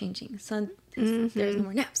schedule started changing. So there's no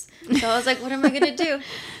more naps. So I was like, what am I going to do?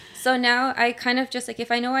 So now I kind of just like,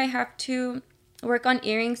 if I know I have to work on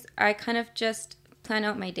earrings, I kind of just plan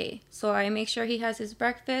out my day. So I make sure he has his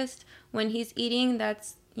breakfast. When he's eating,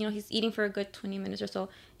 that's, you know, he's eating for a good 20 minutes or so.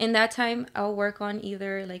 In that time, I'll work on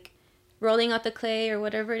either like rolling out the clay or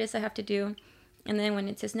whatever it is I have to do. And then when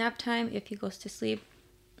it's his nap time, if he goes to sleep,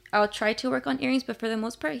 I'll try to work on earrings, but for the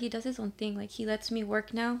most part, he does his own thing. Like, he lets me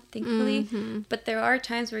work now, thankfully. But there are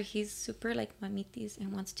times where he's super, like, mamitis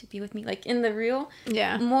and wants to be with me. Like, in the real,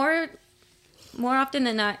 more often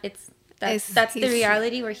than not, that's the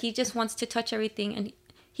reality, where he just wants to touch everything, and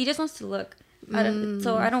he just wants to look.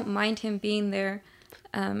 So I don't mind him being there.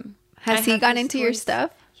 Has he gone into your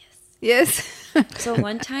stuff? Yes. So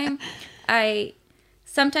one time,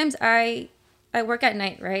 sometimes I work at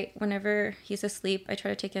night, right? Whenever he's asleep, I try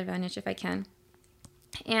to take advantage if I can.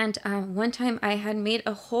 And one time I had made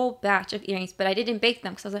a whole batch of earrings, but I didn't bake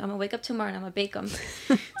them because I was like, I'm going to wake up tomorrow and I'm going to bake them.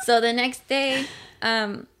 So the next day,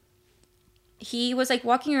 he was like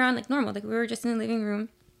walking around like normal. Like we were just in the living room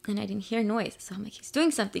and I didn't hear noise. So I'm like, he's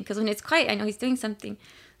doing something, because when it's quiet, I know he's doing something.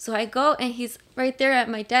 So I go and he's right there at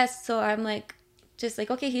my desk. So I'm like, just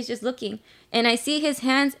like, okay, he's just looking. And I see his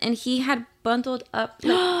hands, and he had bundled up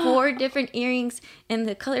like 4 different earrings, and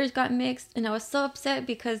the colors got mixed. And I was so upset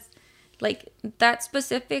because like that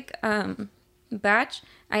specific batch,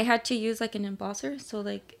 I had to use like an embosser. So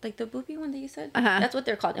like the boopy one that you said, that's what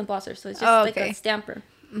they're called, embossers. So it's just like a stamper.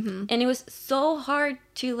 And it was so hard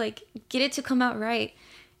to like get it to come out right.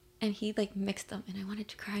 And he like mixed them, and I wanted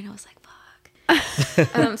to cry, and I was like, fuck.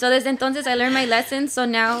 So desde entonces I learned my lesson. So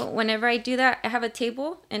now whenever I do that, I have a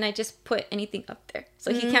table and I just put anything up there,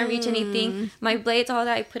 so he can't reach anything. My blades, all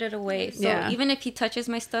that, I put it away. So even if he touches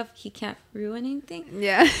my stuff, he can't ruin anything.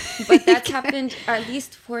 But that's happened at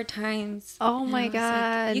least 4 times. Oh my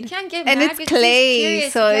god. Like, you can't get and mad, it's clay,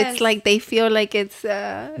 so it's like they feel like it's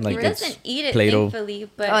like he doesn't eat it, thankfully,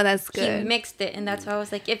 but that's good. He mixed it, and that's why I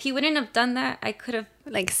was like, if he wouldn't have done that, I could have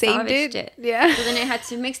like saved it. So then I had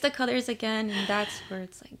to mix the colors again, and that's where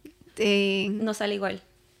it's like, dang, no sale igual.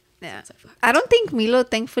 Yeah. I don't think Milo,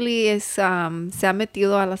 thankfully, is se ha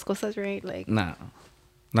metido a las cosas, right? Like, no,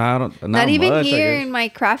 I don't. Not even much, here in my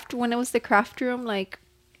craft, when it was the craft room, like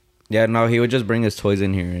Yeah, no, he would just bring his toys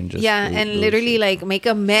in here and just literally like make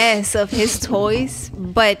a mess of his toys,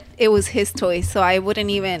 but it was his toys, so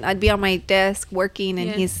I'd be on my desk working,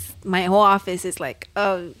 and my whole office is like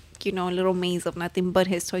a little maze of nothing but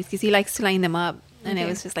his toys, because he likes to line them up, and it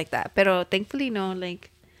was just like that. Pero thankfully, no, like,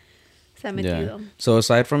 se ha metido. So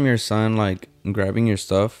aside from your son like grabbing your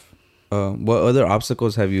stuff, what other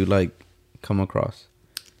obstacles have you like come across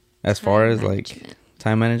as far as like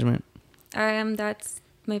time management? That's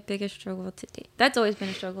my biggest struggle to date. That's always been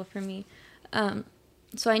a struggle for me.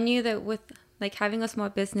 So I knew that with like having a small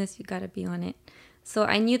business, you gotta be on it. So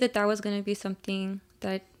I knew that was going to be something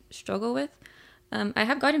that I struggle with. I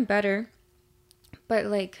have gotten better, but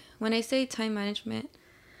like when I say time management,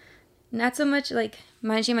 not so much like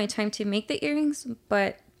managing my time to make the earrings,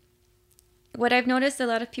 but what I've noticed a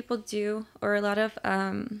lot of people do, or a lot of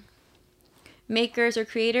makers or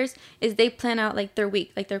creators, is they plan out like their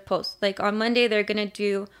week, like their posts. Like on Monday they're gonna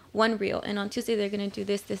do one reel, and on Tuesday they're gonna do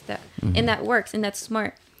this, that, and that works, and that's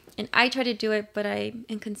smart. And I try to do it, but I'm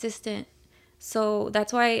inconsistent. So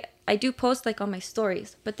that's why I do post like on my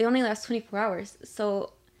stories, but they only last 24 hours.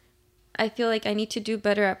 So I feel like I need to do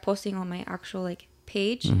better at posting on my actual like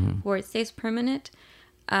page where it stays permanent.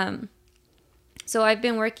 So I've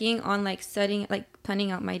been working on like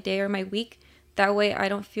planning out my day or my week. That way I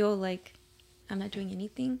don't feel like I'm not doing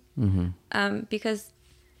anything. Because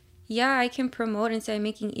I can promote and say I'm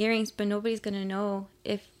making earrings, but nobody's going to know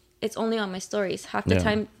if it's only on my stories. Half the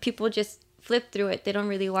time people just flip through it. They don't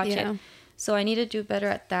really watch it. So I need to do better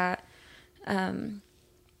at that.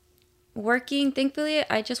 Working, thankfully,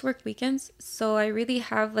 I just work weekends. So I really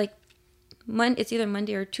have like it's either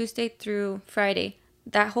Monday or Tuesday through Friday.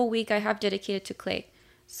 That whole week I have dedicated to clay.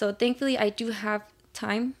 So thankfully I do have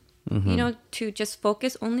time, to just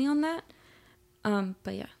focus only on that.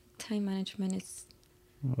 But yeah, time management is...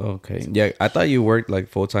 Okay. Yeah, I thought you worked like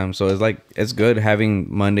full time. So it's like, it's good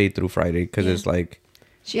having Monday through Friday, because it's like...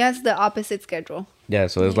 She has the opposite schedule. Yeah,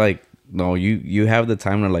 so it's like, no, you have the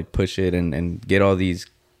time to like push it and get all these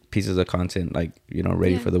pieces of content like,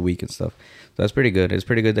 ready for the week and stuff. So that's pretty good. It's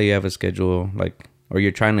pretty good that you have a schedule, like, or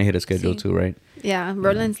you're trying to hit a schedule too, right? Yeah,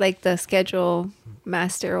 Roland's like the schedule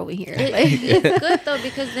master over here. It's good though,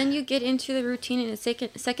 because then you get into the routine and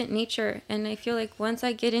it's second nature. And I feel like once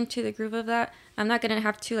I get into the groove of that, I'm not gonna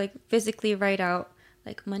have to like physically write out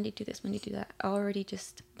like Monday do this, Monday do that. I already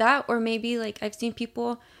just that, or maybe like I've seen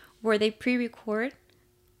people where they pre-record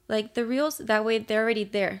like the reels, that way they're already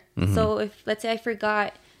there. So if let's say I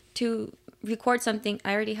forgot to record something,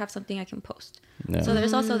 I already have something I can post. So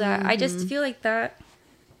there's also that. I just feel like that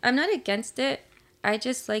I'm not against it. I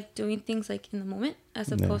just like doing things like in the moment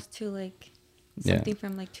as opposed to like something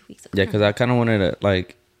from like 2 weeks ago. Yeah, because I kind of wanted to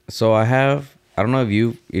like, so I don't know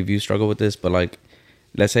if you struggle with this, but like,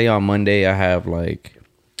 let's say on Monday I have like,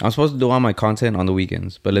 I'm supposed to do all my content on the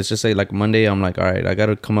weekends, but let's just say like Monday I'm like, all right, I got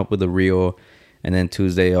to come up with a reel, and then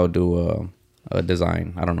Tuesday I'll do a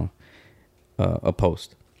design, I don't know, a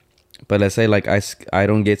post. But let's say like I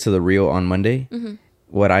don't get to the reel on Monday.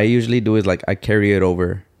 What I usually do is like I carry it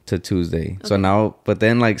over to Tuesday. Okay. So now, but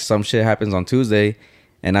then like some shit happens on Tuesday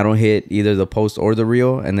and I don't hit either the post or the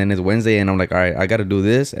reel, and then it's Wednesday and I'm like, all right, I got to do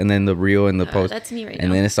this, and then the reel and the post. That's me right and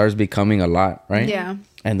now. Then it starts becoming a lot, right? Yeah.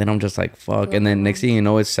 And then I'm just like, fuck. And then next thing you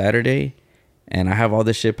know, it's Saturday and I have all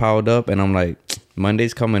this shit piled up and I'm like,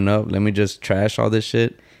 Monday's coming up. Let me just trash all this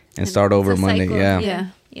shit and start over Monday.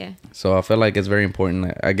 Yeah. So I feel like it's very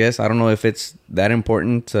important. I guess, I don't know if it's that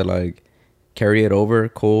important to like carry it over.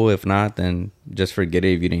 Cool. If not, then just forget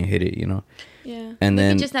it if you didn't hit it, Yeah. And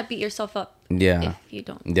then just not beat yourself up. Yeah. If you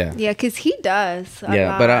don't. Yeah. Yeah, because he does. A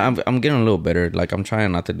lot. But I'm getting a little better. Like I'm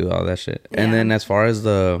trying not to do all that shit. Yeah. And then as far as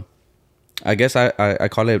I guess I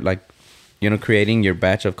call it like, creating your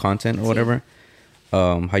batch of content or whatever.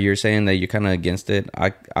 How you're saying that you're kind of against it.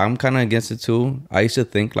 I'm kind of against it too. I used to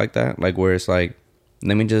think like that, like where it's like,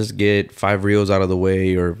 let me just get 5 reels out of the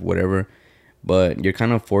way or whatever. But you're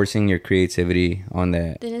kind of forcing your creativity on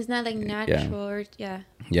that. Then it's not like natural. Yeah.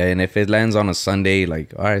 And if it lands on a Sunday,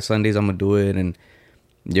 like, all right, Sundays I'm going to do it. And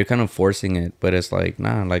you're kind of forcing it. But it's like,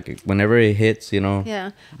 nah, like whenever it hits,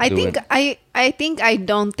 Yeah. I think I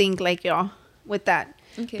don't think like y'all with that.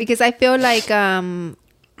 Okay. Because I feel like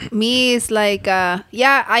me is like, I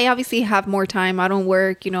obviously have more time. I don't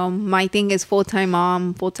work, my thing is full-time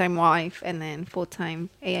mom, full-time wife, and then full-time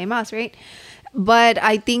AI Mas, right? But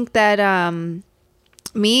I think that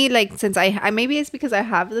me, like, since I maybe it's because I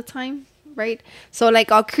have the time, right? So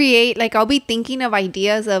like I'll be thinking of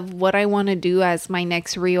ideas of what I want to do as my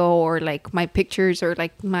next reel, or like my pictures, or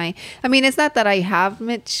like it's not that I have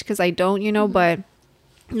much, because I don't, but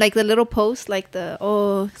like the little post, like the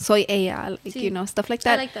soy ella, like Sí. you know, stuff like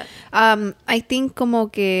that. I like that. I think como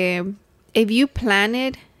que if you plan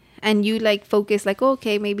it and you like focus like, oh,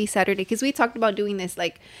 okay, maybe Saturday, because we talked about doing this,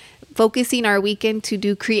 like focusing our weekend to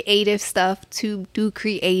do creative stuff, to do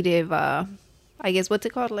creative I guess what's it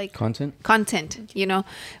called, like content, you know.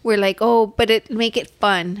 We're like, oh, but it make it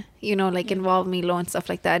fun, you know, like involve Milo and stuff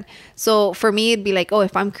like that. So for me it'd be like, oh,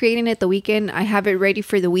 if I'm creating it the weekend, I have it ready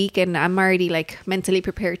for the week and I'm already like mentally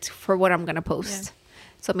prepared for what I'm gonna post.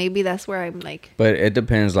 So maybe that's where I'm like, but it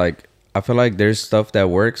depends. Like I feel like there's stuff that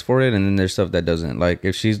works for it and then there's stuff that doesn't. Like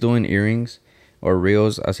if she's doing earrings or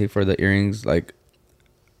reels, I see for the earrings, like,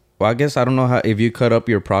 well, I guess I don't know how, if you cut up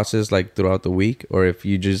your process like throughout the week or if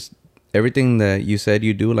you just everything that you said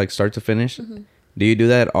you do, like start to finish. Do you do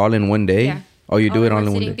that all in one day? Yeah. Oh, you do it all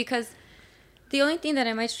in one day? Because the only thing that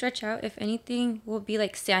I might stretch out, if anything, will be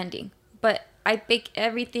like sanding. But I bake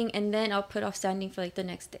everything and then I'll put off sanding for like the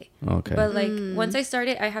next day. Okay. But like once I start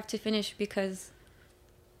it, I have to finish because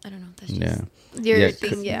I don't know. That's just your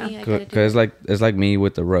thing, yeah. Because it's like me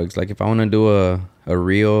with the rugs. Like if I want to do a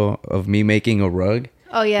reel of me making a rug,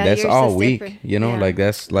 oh yeah, that's all week. different. You know, like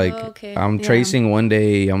that's like I'm tracing one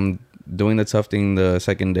day, I'm doing the tufting the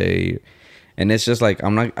second day, and it's just like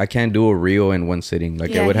I can't do a reel in one sitting.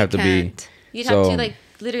 Like it would have to be. You'd have to like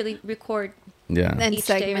literally record. Yeah. And each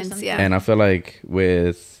segments, yeah. And I feel like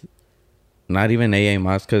with not even AA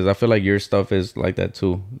Mas, because I feel like your stuff is like that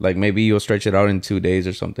too. Like maybe you'll stretch it out in 2 days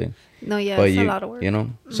or something. No, yeah, but it's a lot of work. You know,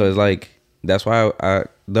 so it's like that's why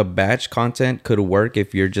the batch content could work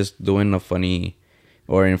if you're just doing a funny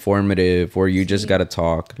or informative, or you just gotta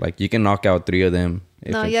talk. Like you can knock out 3 of them.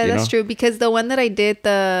 No, yeah, that's true. Because the one that I did,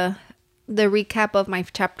 the recap of my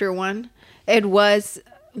chapter 1, it was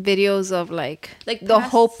videos of like the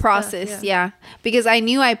whole process stuff, yeah. Because I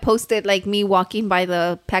knew I posted like me walking by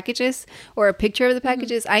the packages or a picture of the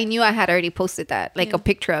packages. I knew I had already posted that, like a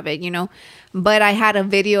picture of it, you know, but I had a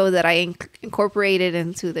video that I incorporated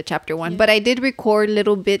into the chapter 1. But I did record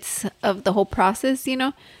little bits of the whole process, you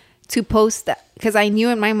know, to post that, because I knew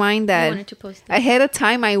in my mind that ahead of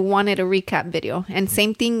time I wanted a recap video. And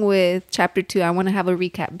same thing with chapter 2, I want to have a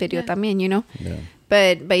recap video también, you know.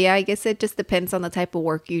 But yeah, I guess it just depends on the type of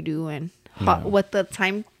work you do and what the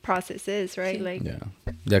time process is, right? Like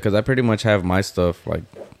because I pretty much have my stuff like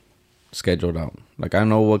scheduled out. Like I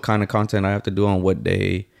know what kind of content I have to do on what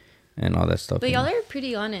day and all that stuff. But y'all are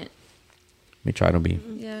pretty on it. We try to be.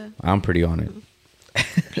 Yeah, I'm pretty on it.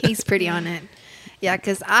 He's pretty on it. Yeah,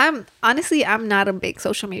 because I'm not a big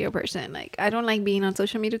social media person. Like, I don't like being on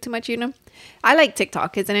social media too much, you know. I like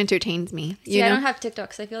TikTok because it entertains me. I don't have TikTok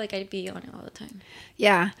because I feel like I'd be on it all the time.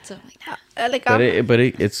 Yeah. So I'm like, but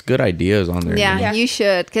it's good ideas on there. Yeah, you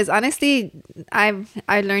should. Because honestly, I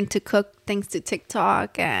learned to cook thanks to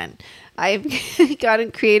TikTok, and I've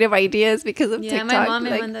gotten creative ideas because of TikTok. Yeah, my mom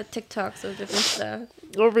is on the TikToks of different stuff.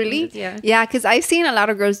 Oh, really? Yeah. Yeah, because I've seen a lot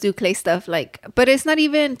of girls do clay stuff, like, but it's not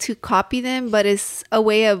even to copy them, but it's a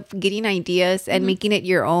way of getting ideas and making it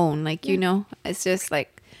your own. Like, you know, it's just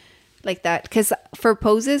like that. Because for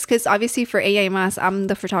poses, because obviously for AA Mas, I'm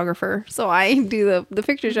the photographer, so I do the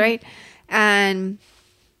pictures, right? And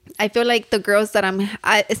I feel like the girls that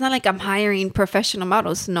it's not like I'm hiring professional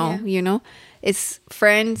models. No, you know, it's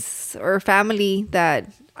friends or family that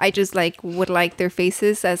I just like would like their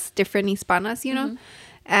faces as different Hispanas, you know,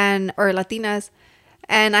 and or Latinas,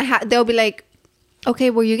 and they'll be like, okay,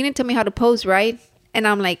 well, you're gonna tell me how to pose, right? And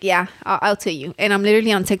I'm like, yeah, I'll tell you. And I'm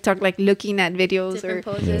literally on TikTok, like looking at videos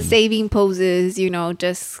or saving poses, you know,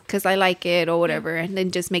 just because I like it or whatever, and then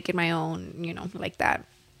just make it my own, you know, like that.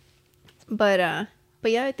 But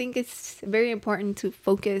yeah, I think it's very important to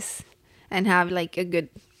focus and have like a good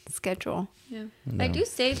schedule. Yeah. I do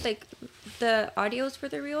save like the audios for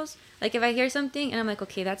the reels. Like if I hear something and I'm like,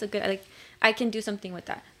 okay, that's a good, like I can do something with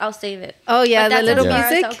that. I'll save it. Oh yeah, the little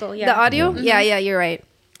music, the audio. Yeah, you're right.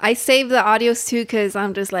 I save the audios too because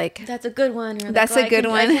I'm just like, that's a good one. Or that's a good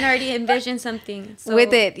one. I can already envision something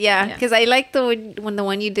with it. Yeah, because I like the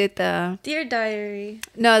one you did the Dear Diary.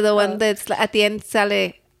 No, the one that's at the end.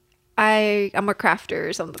 Sale, I'm a crafter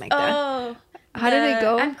or something like that. Oh. How did it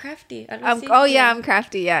go? I'm crafty. I'm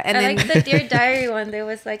crafty. Yeah, and then like the Dear Diary one. There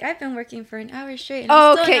was like, I've been working for an hour straight. And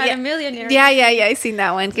I'm still not a millionaire. Yeah. I seen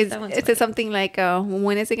that one because it said something like,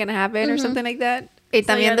 "When is it gonna happen?" or something like that. There's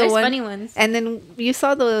funny ones. And then you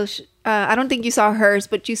saw those. I don't think you saw hers,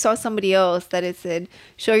 but you saw somebody else that it said,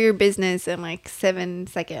 "Show your business in like 7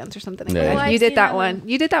 seconds" or something like that. Oh, you did that one.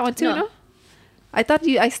 You did that one too, no? I thought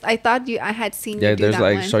I had seen you do there's that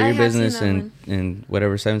like one. Show your business in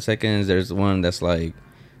whatever 7 seconds. There's one that's like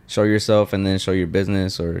show yourself and then show your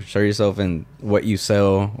business, or show yourself and what you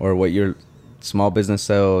sell or what you're small business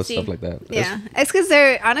sales, stuff like that. Yeah, it's because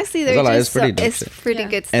they're honestly they're just it's pretty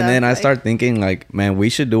good stuff. And then I start thinking like, man, we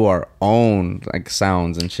should do our own like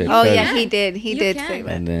sounds and shit. Oh yeah, he did say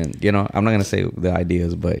that. And then I'm not gonna say the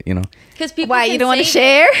ideas, but because people why you don't want to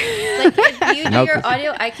share? Like if you do your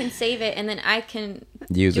audio, I can save it and then I can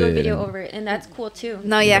use do a video over it, and that's cool too.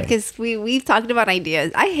 No, yeah, because we've talked about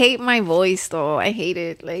ideas. I hate my voice though. I hate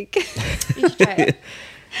it. Like you should try it.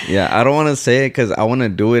 Yeah, I don't want to say it because I want to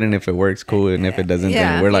do it, and if it works, cool, and if it doesn't,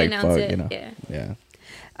 then we're like, fuck, Yeah.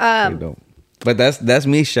 But that's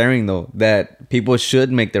me sharing though that people should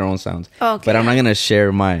make their own sounds. Okay. But I'm not gonna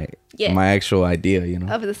share my actual idea,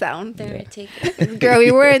 of the sound. There, take it. Girl,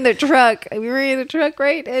 we were in the truck.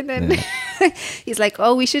 Right? And then he's like,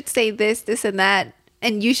 "Oh, we should say this, this, and that,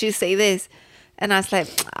 and you should say this." And I was like,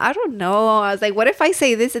 I don't know. I was like, what if I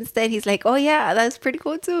say this instead? He's like, oh, yeah, that's pretty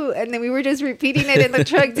cool, too. And then we were just repeating it in the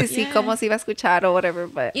truck to see cómo se iba a escuchar or whatever.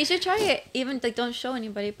 But you should try it. Even, like, don't show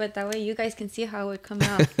anybody. But that way you guys can see how it would come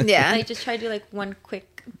out. Yeah. Like, just try to do, like, one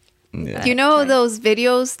quick... You know those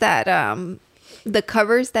videos that... the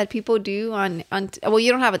covers that people do on well,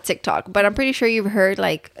 you don't have a TikTok, but I'm pretty sure you've heard,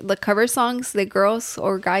 like, the cover songs de girls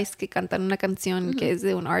or guys que cantan una canción que es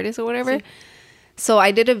de un artist or whatever. Sí. So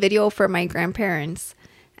I did a video for my grandparents,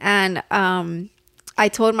 and I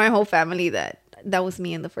told my whole family that was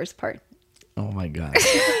me in the first part. Oh my God.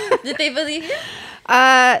 Did they believe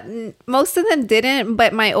you? Most of them didn't,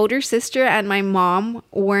 but my older sister and my mom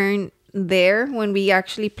weren't there when we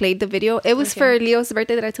actually played the video. It was for Leo's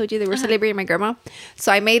birthday that I told you they were celebrating my grandma.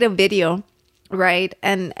 So I made a video. Right,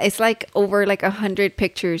 and it's like over like 100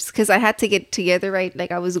 pictures because I had to get together, right? Like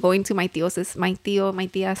I was going to my tia's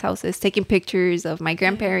houses, taking pictures of my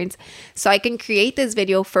grandparents, so I can create this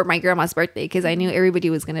video for my grandma's birthday because I knew everybody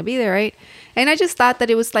was gonna be there, right? And I just thought that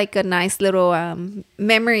it was like a nice little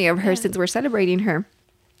memory of her since we're celebrating her.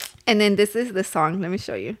 And then this is the song. Let me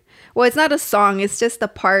show you. Well, it's not a song; it's just a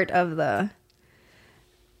part of the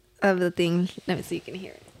thing. Let me see, you can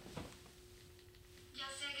hear it.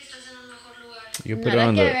 You put it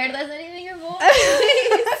on the...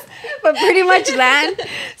 But pretty much that.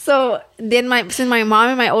 So then since my mom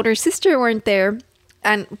and my older sister weren't there,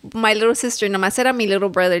 and my little sister, nomás era mi little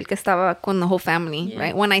brother el que estaba con the whole family,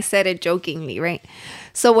 right? When I said it jokingly, right?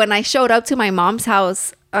 So when I showed up to my mom's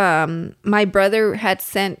house, my brother had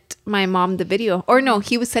sent my mom the video. Or no,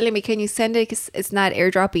 he was telling me, can you send it? 'Cause it's not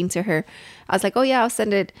airdropping to her. I was like, oh yeah, I'll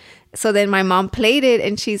send it. So then my mom played it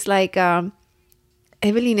and she's like,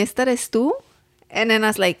 Evelyn, ¿esta eres tú? And then I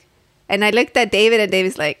was like, and I looked at David and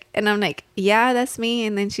David's like, and I'm like, yeah, that's me.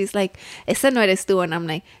 And then she's like, esa no eres tú. And I'm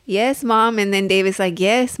like, yes, mom. And then David's like,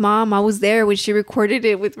 yes, mom, I was there when she recorded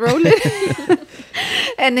it with Roland.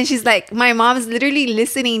 And then she's like, my mom's literally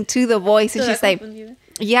listening to the voice. And she's like,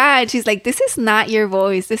 yeah. And she's like, this is not your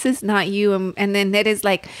voice. This is not you. And then Ned is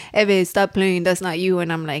like, Eve, stop playing. That's not you.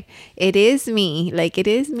 And I'm like, it is me. Like, it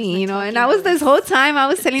is me, you know. And I was this whole time I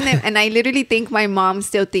was telling them. And I literally think my mom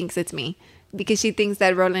still thinks it's me. Because she thinks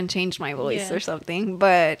that Roland changed my voice or something.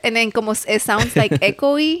 But, and then como it sounds like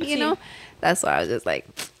echoey, you know? That's why I was just like,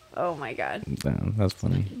 oh my God. Damn, that's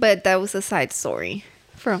funny. But that was a side story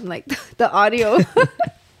from like the audio.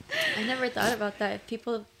 I never thought about that. If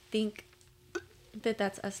people think that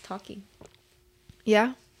that's us talking.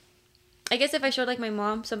 Yeah. I guess if I showed like my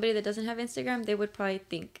mom, somebody that doesn't have Instagram, they would probably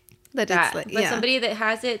think that it's like, but somebody that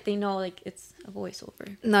has it, they know like it's a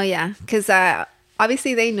voiceover. No, yeah. Because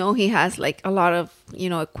obviously they know he has like a lot of, you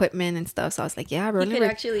know, equipment and stuff. So I was like, yeah,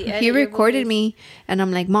 Roland, he recorded me. And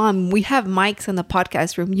I'm like, Mom, we have mics in the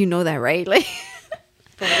podcast room. You know that, right? Like,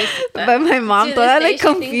 but my mom thought like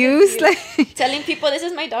confused, like telling people this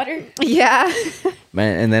is my daughter. Yeah.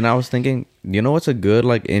 Man, and then I was thinking, you know what's a good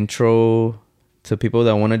like intro to people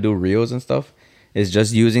that want to do reels and stuff? Is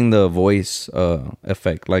just using the voice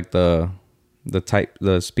effect, like the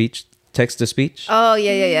speech. Text to speech. Oh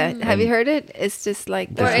yeah. Have you heard it? It's just like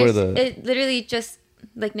it literally just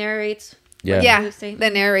like narrates. Yeah, the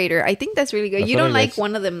narrator. I think that's really good. You don't like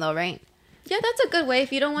one of them though, right? Yeah, that's a good way.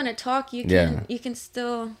 If you don't want to talk, you can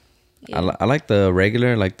still. Yeah. I like the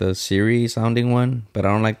regular, like the Siri sounding one, but I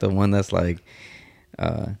don't like the one that's like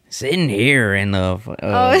sitting here in the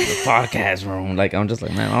podcast room. Like I'm just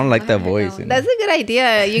like, man, I don't like that voice. You know? That's a good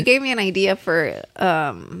idea. You gave me an idea for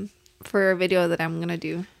a video that I'm gonna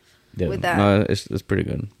do. Yeah, with that. No, it's pretty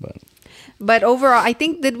good, but overall, I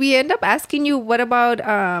think did we end up asking you what about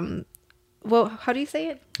well, how do you say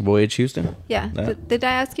it? Voyage Houston. Yeah, did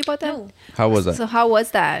I ask you about that? No. How was that? So how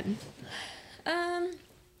was that?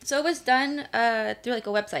 So it was done through like a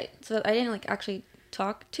website. So I didn't like actually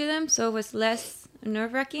talk to them, so it was less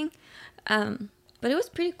nerve-wracking. But it was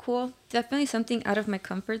pretty cool. Definitely something out of my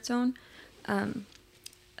comfort zone.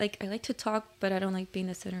 like I like to talk, but I don't like being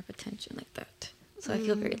the center of attention like that. So I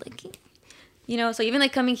feel very like, you know, so even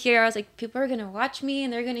like coming here, I was like, people are going to watch me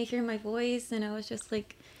and they're going to hear my voice. And I was just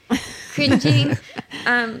like cringing.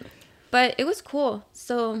 But it was cool.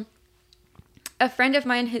 So a friend of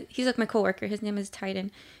mine, he's like my coworker. His name is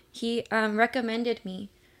Titan. He recommended me.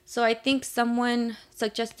 So I think someone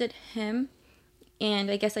suggested him.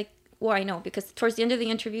 And I guess like, well, I know because towards the end of the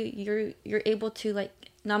interview, you're able to like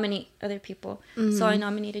nominate other people. So I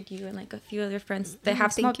nominated you and like a few other friends that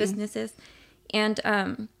have small businesses. And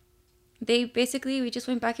we just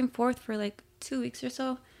went back and forth for like 2 weeks or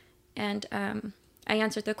so. And I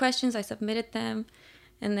answered the questions, I submitted them.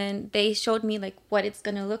 And then they showed me like what it's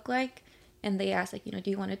going to look like. And they asked like, you know, do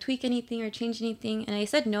you want to tweak anything or change anything? And I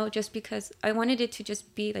said no, just because I wanted it to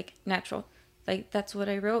just be like natural. Like that's what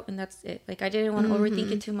I wrote and that's it. Like I didn't want to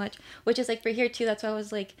overthink it too much, which is like for here too. That's why I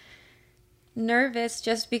was like nervous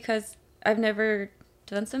just because I've never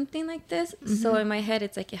done something like this. So in my head,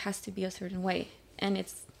 it's like it has to be a certain way. And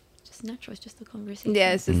it's just natural. It's just a conversation.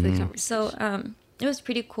 Yeah, it's just the conversation. So it was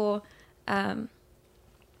pretty cool.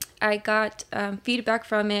 I got feedback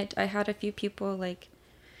from it. I had a few people like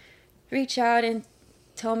reach out and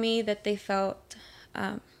tell me that they felt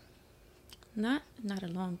not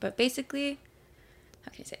alone, but basically,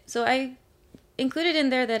 how can I say? So I included in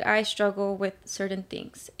there that I struggle with certain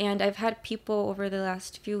things, and I've had people over the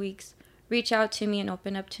last few weeks reach out to me and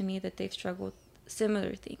open up to me that they've struggled with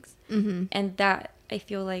similar things, and that I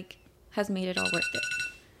feel like has made it all worth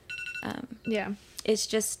it. Yeah, it's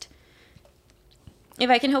just if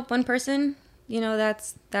I can help one person, you know,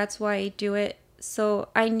 that's why I do it. So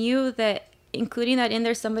I knew that including that in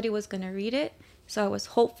there, somebody was going to read it. So I was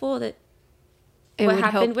hopeful that what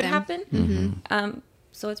happened would happen.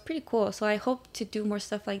 So it's pretty cool. So I hope to do more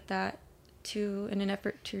stuff like that in an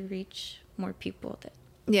effort to reach more people that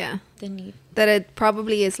need. That it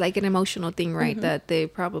probably is like an emotional thing, right? That they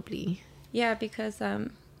probably... Yeah, because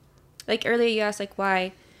like earlier you asked like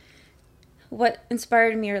what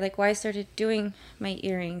inspired me or like why I started doing my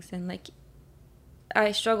earrings, and like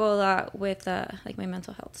I struggle a lot with like my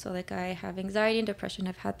mental health. So like I have anxiety and depression.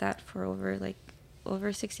 I've had that for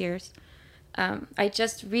over 6 years. I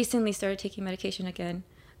just recently started taking medication again.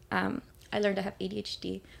 I learned I have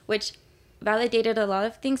ADHD, which validated a lot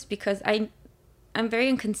of things because I'm very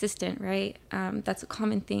inconsistent, right? That's a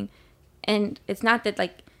common thing. And it's not that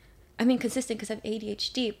like I'm inconsistent because I have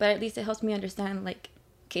ADHD, but at least it helps me understand like,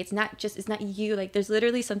 okay, it's not you. Like there's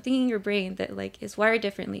literally something in your brain that like is wired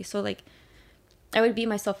differently. So like I would beat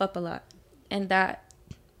myself up a lot, and that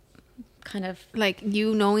kind of like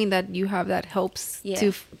you knowing that you have that helps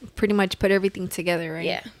to pretty much put everything together, right?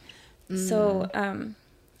 Yeah. So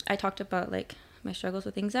I talked about like my struggles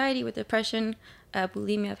with anxiety, with depression,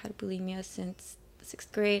 bulimia. I've had bulimia since the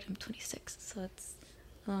 6th grade. I'm 26, so it's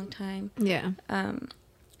a long time. Yeah.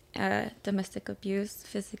 Domestic abuse,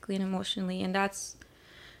 physically and emotionally, and that's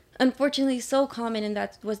unfortunately so common, and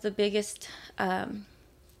that was the biggest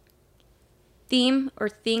theme or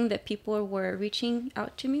thing that people were reaching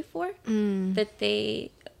out to me for, that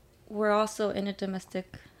they were also in a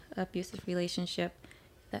domestic abusive relationship.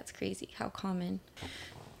 That's crazy how common.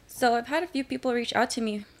 So I've had a few people reach out to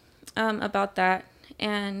me about that,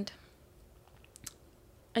 and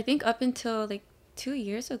I think up until like 2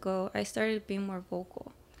 years ago I started being more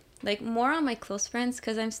vocal, like more on my close friends,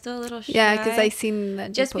 because I'm still a little shy. Yeah, because I seen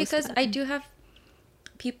that. Just because I do have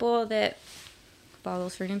people that follow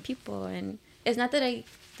certain people, and it's not that they're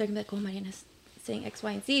gonna be like, oh, Mariana's saying X,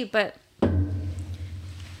 Y, and Z, but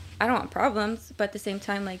I don't want problems. But at the same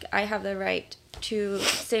time, like I have the right to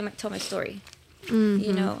tell my story.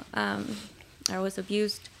 You know, I was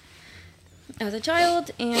abused as a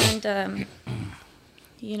child, and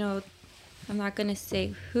you know, I'm not gonna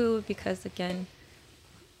say who because again.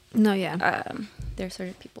 No, yeah. There are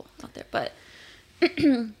certain people out there, but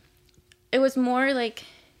it was more like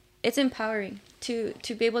it's empowering to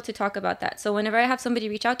be able to talk about that. So whenever I have somebody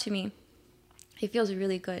reach out to me, it feels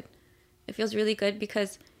really good. It feels really good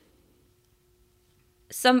because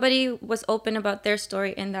somebody was open about their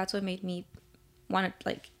story, and that's what made me want to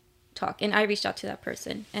like talk. And I reached out to that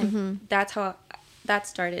person, and that's how that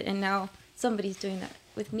started. And now somebody's doing that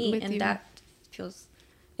with me, and that feels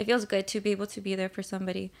good to be able to be there for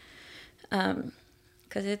somebody,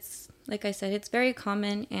 because it's like I said, it's very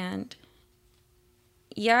common. And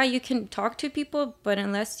yeah, you can talk to people, but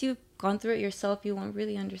unless you've gone through it yourself, you won't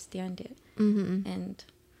really understand it. And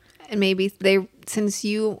maybe since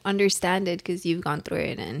you understand it because you've gone through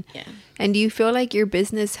it, and do you feel like your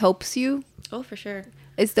business helps you? Oh, for sure.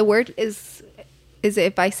 Is the word is it,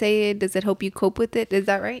 if I say it, does it help you cope with it? Is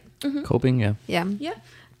that right? Coping, yeah. Yeah.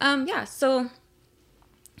 Yeah. So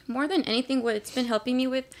more than anything, what it's been helping me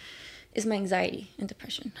with is my anxiety and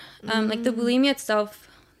depression. Like the bulimia itself,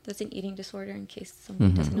 that's an eating disorder in case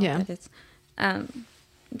somebody doesn't know what that is.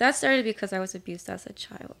 That started because I was abused as a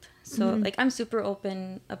child. So like I'm super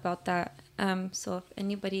open about that. So if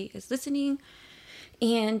anybody is listening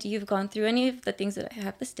and you've gone through any of the things that I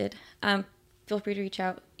have listed, feel free to reach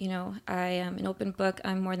out. You know, I am an open book.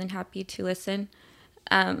 I'm more than happy to listen.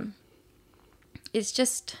 It's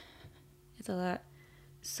a lot.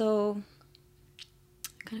 So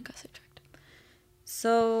I kind of got sidetracked.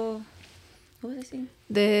 So what was I saying?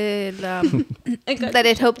 That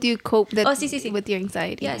it helped you cope with your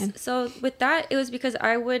anxiety. Yes. So with that, it was because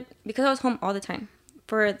I was home all the time.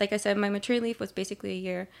 For, like I said, my maternity leave was basically a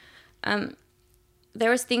year.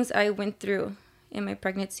 There was things I went through in my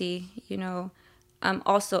pregnancy, you know,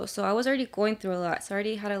 also. So I was already going through a lot. So I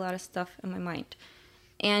already had a lot of stuff in my mind.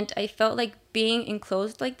 And I felt like being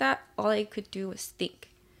enclosed like that, all I could do was think.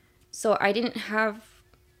 So I didn't have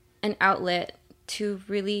an outlet to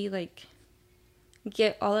really, like,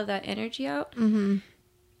 get all of that energy out. You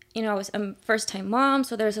know, I'm a first-time mom,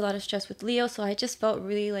 so there's a lot of stress with Leo. So I just felt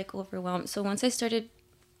really, like, overwhelmed. So once I started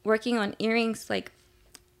working on earrings, like,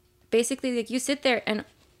 basically, like, you sit there and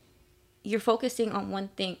you're focusing on one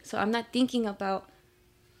thing. So I'm not thinking about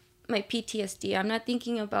my PTSD. I'm not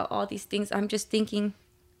thinking about all these things. I'm just thinking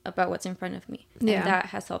about what's in front of me. Yeah. And that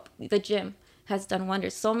has helped. The gym has done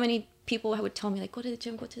wonders. So many people would tell me, like, go to the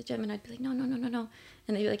gym. And I'd be like, no.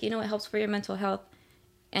 And they'd be like, you know, it helps for your mental health.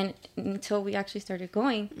 And until we actually started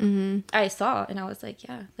going, I saw, and I was like,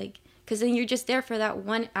 yeah, like, because then you're just there for that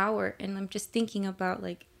 1 hour, and I'm just thinking about,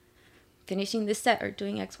 like, finishing this set or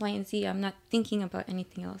doing X, Y, and Z. I'm not thinking about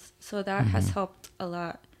anything else. So that has helped a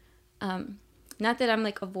lot. Not that I'm,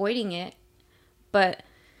 like, avoiding it, but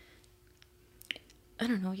I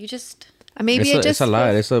don't know. You just... Maybe it's a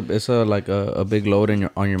lot. It's a like a big load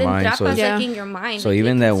on your mind. So like in your mind. So like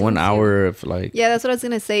even that 1 hour of like... Yeah, that's what I was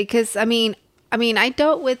going to say. Because, I mean, I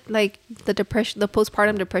dealt with, like, the depression, the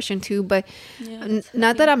postpartum depression, too. But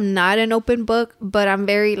not that I'm not an open book, but I'm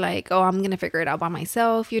very, like, oh, I'm going to figure it out by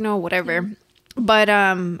myself, you know, whatever. But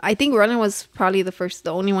I think Roland was probably the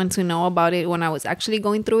only one to know about it when I was actually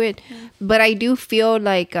going through it. But I do feel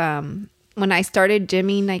like when I started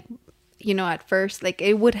gymming, like, you know, at first, like,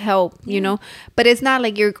 it would help, you know. But it's not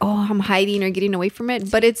like I'm hiding or getting away from it.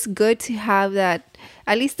 But it's good to have that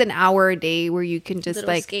at least an hour a day where you can just,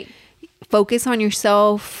 like... escape. Focus on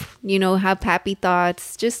yourself, you know, have happy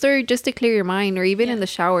thoughts, just to clear your mind, or even in the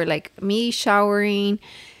shower, like me showering,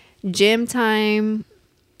 gym time,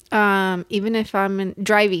 even if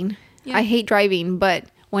driving. I hate driving, but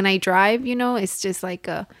when I drive, you know, it's just like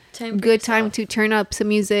a good time to turn up some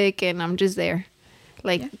music, and I'm just there,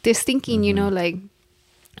 like just thinking, you know, like,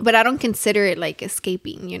 but I don't consider it like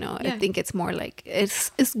escaping, you know. I think it's more like it's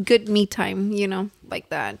good me time, you know, like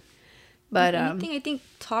that. But I think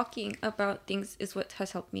talking about things is what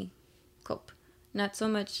has helped me cope. Not so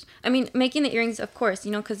much. I mean, making the earrings, of course,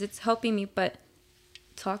 you know, because it's helping me. But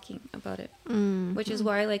talking about it, which is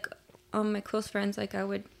why, like, my close friends, like, I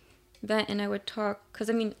would vent and I would talk. Because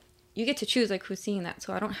I mean, you get to choose like who's seeing that.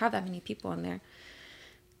 So I don't have that many people on there.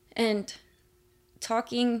 And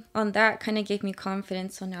talking on that kind of gave me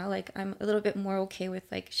confidence. So now, like, I'm a little bit more okay with,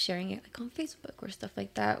 like, sharing it, like, on Facebook or stuff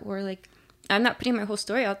like that, where, like, I'm not putting my whole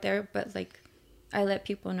story out there, but, like, I let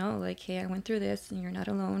people know, like, hey, I went through this and you're not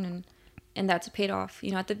alone, and that's paid off.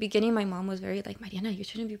 You know, at the beginning, my mom was very like, Mariana, you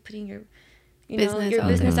shouldn't be putting your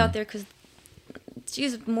business out there, because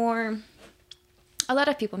she's more, a lot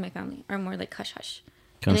of people in my family are more like hush hush.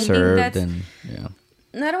 Conserved and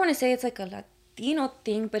I don't want to say it's like a Latino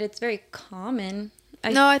thing, but it's very common. I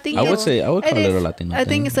would call it a Latino thing. I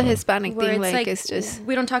think it's a Hispanic thing. Like, it's just...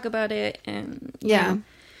 we don't talk about it, and... Yeah. You know,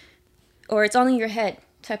 or it's all in your head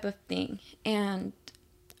type of thing. And...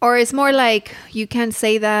 Or it's more like, you can't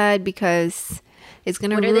say that because it's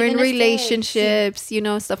going to ruin relationships, you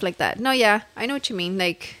know, stuff like that. No, yeah. I know what you mean.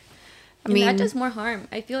 Like, I mean... that does more harm.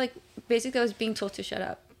 I feel like, basically, I was being told to shut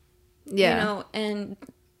up. Yeah. You know, and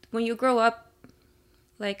when you grow up,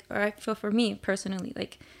 like, or I feel for me, personally,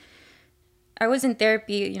 like... I was in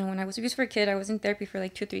therapy, you know, when I was abused for a kid, I was in therapy for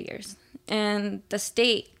like 2-3 years. And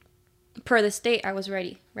per the state, I was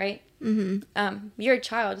ready, right? You're a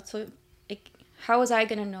child, so like, how was I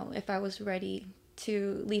going to know if I was ready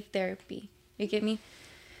to leave therapy? You get me?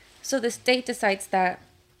 So the state decides that.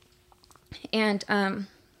 And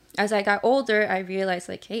as I got older, I realized,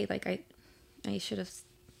 like, hey, like, I should have,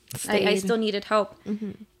 I still needed help.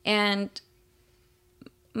 And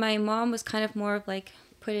my mom was kind of more of like,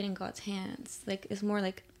 put it in God's hands. Like, it's more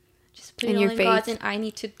like, just put it all in God's, and I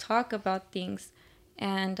need to talk about things.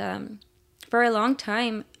 And for a long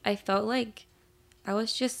time, I felt like I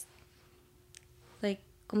was just like,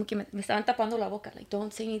 como que me estaban tapando la boca. Like,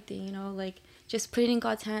 don't say anything, you know, like, just put it in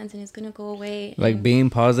God's hands and it's going to go away. Like, and, being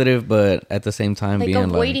positive, but at the same time like being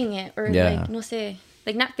avoiding like... it, or like, no sé,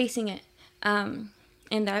 like not facing it. And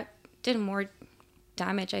that did more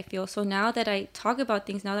damage, I feel. So now that I talk about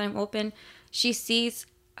things, now that I'm open, she sees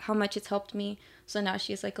how much it's helped me. So now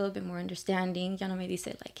she's like a little bit more understanding. Ya no me dice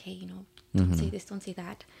like, hey, you know, don't say this, don't say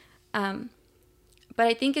that. But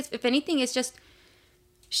I think if anything, it's just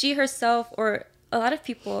she herself, or a lot of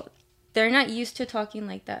people, they're not used to talking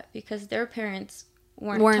like that because their parents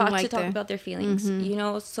weren't taught like to talk about their feelings, you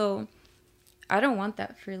know? So I don't want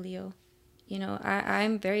that for Leo. You know,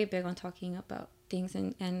 I'm very big on talking about things,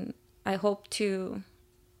 and I hope to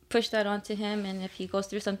push that onto him. And if he goes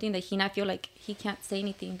through something, that he not feel like he can't say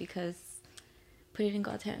anything because put it in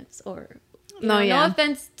God's hands. Or no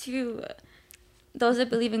offense to those that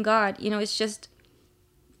believe in God, you know, it's just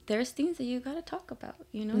there's things that you gotta talk about,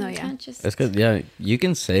 you know. You can't just... It's because you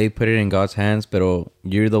can say put it in God's hands, but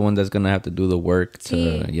you're the one that's gonna have to do the work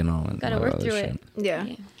to, you know, gotta work through it. Yeah.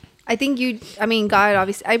 I think God,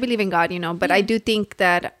 obviously, I believe in God, you know, but I do think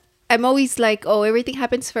that I'm always like, oh, everything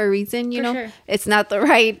happens for a reason, you know. Sure. It's not the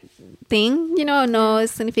right thing, you know. No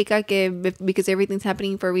significa que because everything's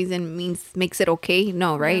happening for a reason makes it okay.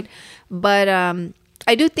 No, right? But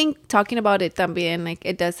I do think talking about it también, like,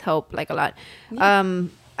 it does help, like, a lot.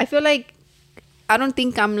 I feel like I don't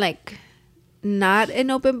think I'm like not an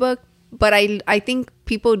open book, but I think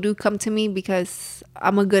people do come to me because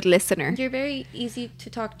I'm a good listener. You're very easy to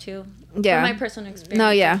talk to. Yeah. From my personal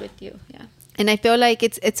experience with you. Yeah. And I feel like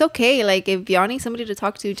it's okay. Like, if y'all need somebody to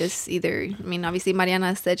talk to, just either, I mean, obviously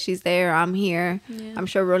Mariana said she's there. I'm here. Yeah. I'm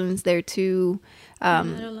sure Roland's there too. You're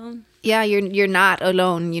not alone. Yeah, you're not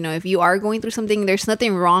alone. You know, if you are going through something, there's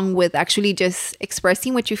nothing wrong with actually just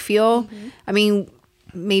expressing what you feel. I mean,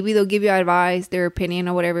 maybe they'll give you advice, their opinion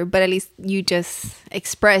or whatever, but at least you just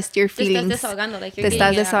expressed your feelings. Te estás desahogando, like, you're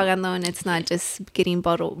estás desahogando, and it's not just getting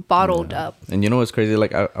bottled up. And you know what's crazy?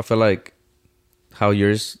 Like, I feel like how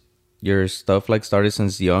your stuff like started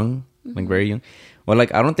since young, like very young. Well,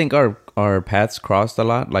 like, I don't think our paths crossed a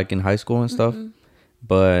lot, like in high school and stuff,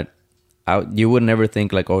 but you would never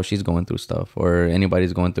think like, oh, she's going through stuff, or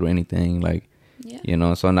anybody's going through anything, like, you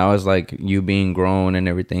know. So now it's like you being grown and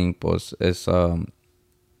everything, pues, it's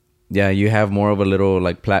you have more of a little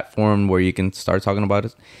like platform where you can start talking about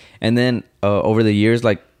it. And then over the years,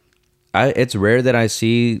 like, it's rare that I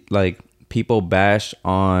see like people bash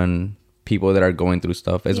on people that are going through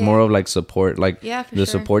stuff. It's more of like support. Like, the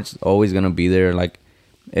support's always gonna be there. Like,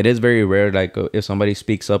 it is very rare, like, if somebody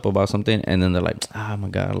speaks up about something and then they're like, oh my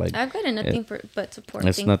god, like, I've gotten nothing but support.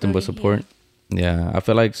 It's nothing but support. I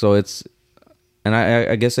feel like, so it's, and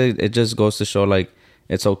I guess it just goes to show, like,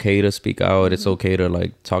 it's okay to speak out. It's okay to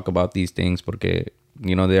like talk about these things, porque,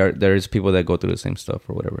 you know, there's people that go through the same stuff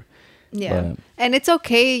or whatever. And it's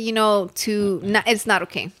okay, you know, it's not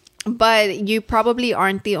okay, but you probably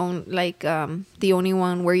aren't the only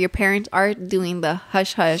one where your parents are doing the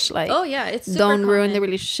hush hush, like, it's super don't ruin common. the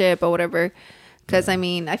relationship or whatever. Because I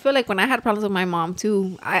mean, I feel like when I had problems with my mom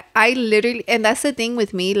too, I literally, and that's the thing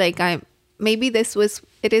with me, like, maybe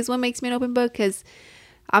it is what makes me an open book, because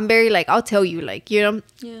I'm very like, I'll tell you, like, you know.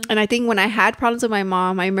 And I think when I had problems with my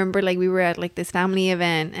mom, I remember like we were at like this family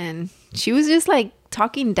event and she was just like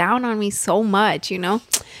talking down on me so much, you know.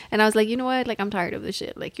 And I was like, you know what, like, I'm tired of this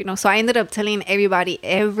shit, like, you know. So I ended up telling everybody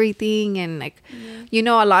everything, and like, you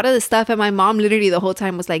know, a lot of the stuff. And my mom literally the whole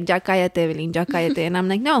time was like, ya cállate, Evelyn, ya cállate. And I'm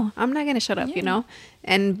like, no, I'm not gonna shut up, you know.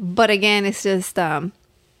 But again, it's just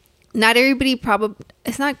not everybody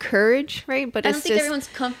it's not courage, right? But I don't think everyone's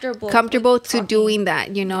comfortable to doing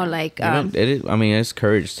that, you know. Like, you know, I mean, it's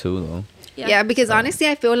courage too, though. Because honestly,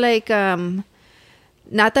 I feel like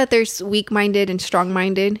not that there's weak-minded and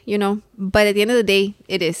strong-minded, you know, but at the end of the day,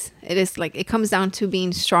 it is like, it comes down to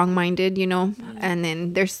being strong-minded, you know. And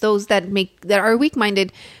then there's those that are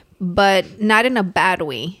weak-minded, but not in a bad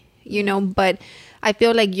way, you know. But I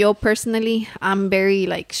feel like personally, I'm very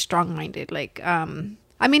like strong-minded, like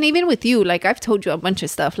I mean, even with you, like, I've told you a bunch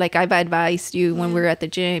of stuff. Like, I've advised you when we were at the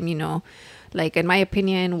gym, you know, like, in my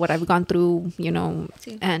opinion, what I've gone through, you know,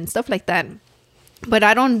 and stuff like that. But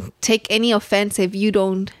I don't take any offense if you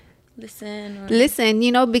don't listen,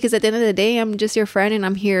 you know, because at the end of the day, I'm just your friend and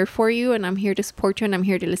I'm here for you and I'm here to support you and I'm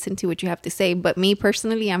here to listen to what you have to say. But me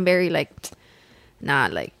personally, I'm very like, nah,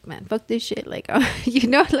 like, man, fuck this shit. Like, you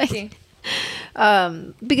know, like,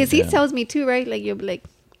 because he tells me too, right? Like, you'll be like,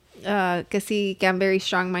 que I'm very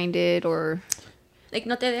strong-minded, or like,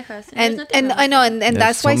 no te dejas. And I know, and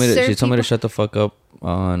that's why she told me to shut the fuck up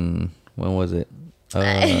on, when was it?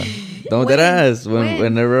 Don't that ass.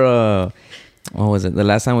 Whenever what was it? The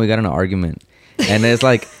last time we got in an argument, and it's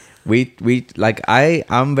like we like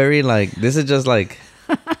I'm very like, this is just like,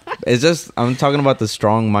 it's just, I'm talking about the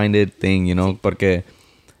strong-minded thing, you know, porque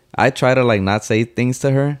I try to like not say things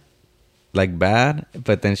to her like bad,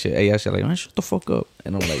 but then she's like, man, shut the fuck up,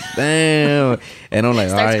 and I'm like, damn, and I'm like,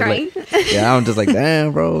 all right, like, yeah, I'm just like,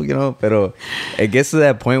 damn, bro, you know. Pero it gets to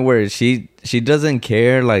that point where she doesn't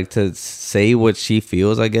care like to say what she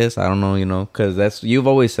feels, I guess. I don't know, you know, because that's, she's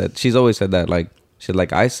always said that, like, she's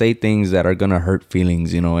like, I say things that are gonna hurt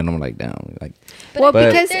feelings, you know, and I'm like, damn, like, well,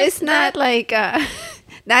 because it's not like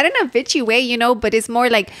not in a bitchy way, you know, but it's more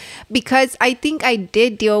like, because I think I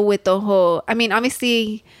did deal with the whole, I mean,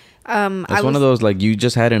 obviously, it's one of those, like, you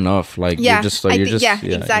just had enough, like, yeah, exactly.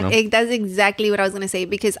 You know? That's exactly what I was gonna say,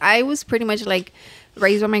 because I was pretty much like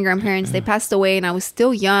raised by my grandparents. They passed away and I was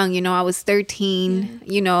still young, you know. I was 13,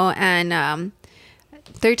 you know, and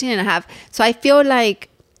 13 and a half. So I feel like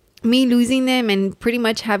me losing them and pretty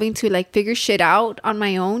much having to like figure shit out on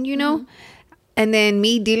my own, you know, and then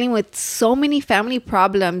me dealing with so many family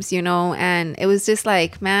problems, you know, and it was just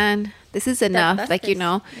like, man, this is enough, like, you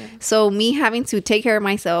know. So me having to take care of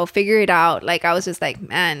myself, figure it out, like, I was just like,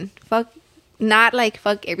 man, fuck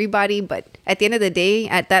everybody, but at the end of the day,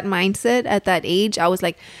 at that mindset, at that age, I was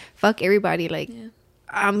like, fuck everybody, like,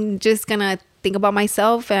 I'm just gonna think about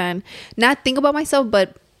myself, and not think about myself,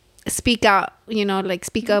 but speak out, you know, like,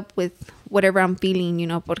 speak up with whatever I'm feeling, you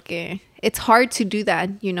know, porque it's hard to do that,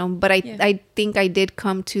 you know, but I think I did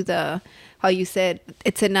come to the, how you said,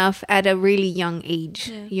 it's enough at a really young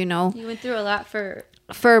age, you know. You went through a lot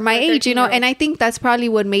for my age, you know, and I think that's probably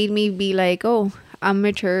what made me be like, oh, I'm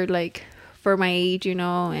mature, like, for my age, you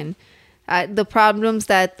know, and the problems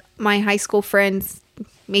that my high school friends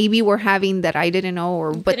maybe were having that I didn't know,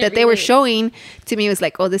 or but that they were showing to me was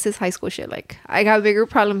like, oh, this is high school shit. Like, I got bigger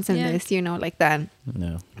problems than this, you know, like that.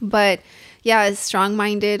 No. But yeah, it's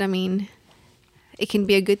strong-minded. I mean, it can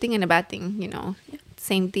be a good thing and a bad thing, you know.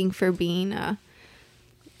 Same thing for being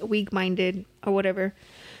weak-minded or whatever.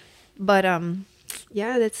 But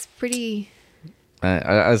yeah, that's pretty.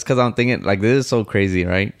 It's because I'm thinking, like, this is so crazy,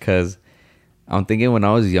 right? Because I'm thinking when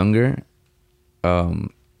I was younger,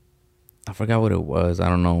 I forgot what it was. I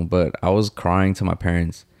don't know, but I was crying to my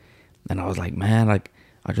parents, and I was like, man, like,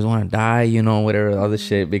 I just want to die, you know, whatever, other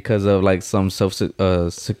shit, because of like some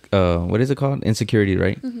what is it called? Insecurity,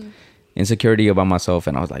 right? Insecurity about myself.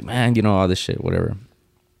 And I was like, man, you know, all this shit, whatever.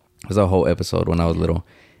 It was a whole episode when I was little.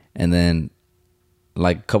 And then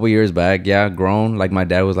like a couple years back, grown, like, my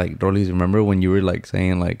dad was like, Rollies, remember when you were like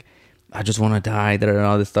saying like, I just want to die, and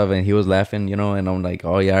all this stuff, and he was laughing, you know, and I'm like,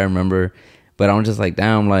 oh yeah, I remember. But I'm just like,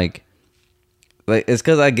 damn, like it's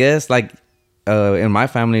because I guess like in my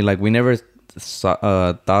family, like, we never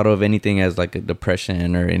thought of anything as like a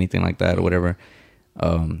depression or anything like that or whatever.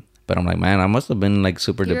 But I'm like, man, I must have been like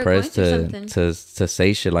super depressed to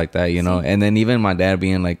say shit like that, you know. And then even my dad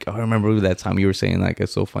being like, oh, I remember that time you were saying like,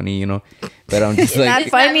 it's so funny, you know. But I'm just like, not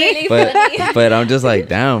funny. But I'm just like,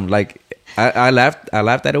 damn, like, I laughed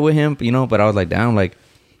at it with him, you know. But I was like, damn, like,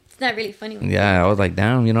 it's not really funny. I was like,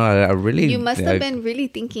 damn, you know, I really, you must have been really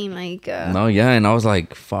thinking like no, and I was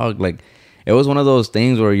like, fuck, like, it was one of those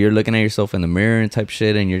things where you're looking at yourself in the mirror and type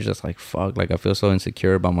shit, and you're just like, fuck, like, I feel so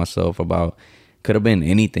insecure about myself, about, could have been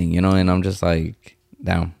anything, you know. And I'm just like,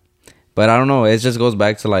 damn. But I don't know, it just goes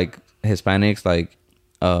back to like Hispanics, like,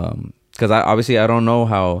 because I don't know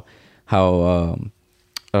how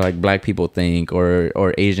like black people think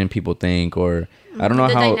or Asian people think, or I don't know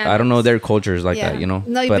I don't know their cultures like that, you know.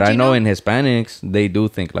 No, but I know in Hispanics they do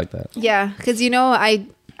think like that. Yeah, because, you know,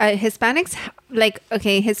 Hispanics, like,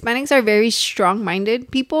 okay, Hispanics are very strong-minded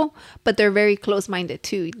people, but they're very close-minded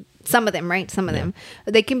too. Some of them, right? Some of them,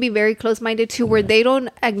 they can be very close-minded too, where they don't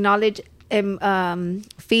acknowledge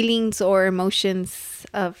feelings or emotions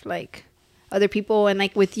of like other people. And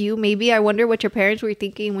like with you, maybe I wonder what your parents were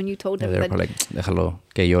thinking when you told them. They're like, déjalo,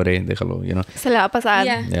 que llore, déjalo, you know. Se le va a pasar.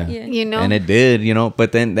 Yeah. You know. And it did, you know.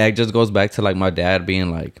 But then that just goes back to like my dad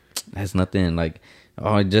being like, that's nothing, like,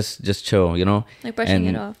 oh, just chill, you know. Like brushing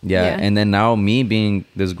it off. Yeah. And then now me being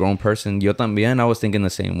this grown person, yo también, I was thinking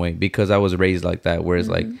the same way, because I was raised like that. Whereas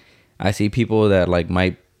like, I see people that like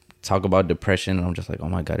might talk about depression, and I'm just like, oh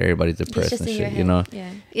my god, everybody's depressed and shit, you know.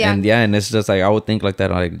 And it's just like, I would think like that,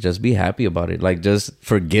 like, just be happy about it, like, just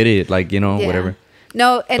forget it, like, you know, whatever.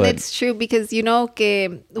 No, and it's true, because, you know, que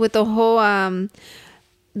with the whole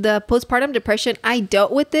the postpartum depression, I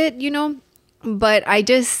dealt with it, you know, but I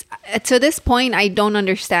just, to this point, I don't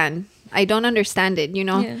understand it, you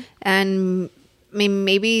know. And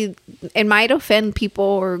maybe it might offend people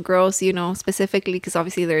or girls, you know, specifically because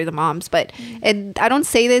obviously they're the moms. But I don't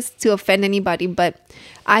say this to offend anybody, but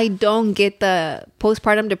I don't get the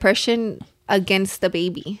postpartum depression against the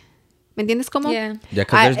baby. ¿Me entiendes cómo? Yeah. Yeah,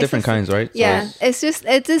 because there's different kinds, right? Yeah, so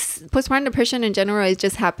it's just postpartum depression in general. It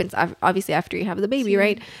just happens obviously after you have the baby,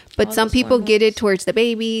 right? But some people get it towards the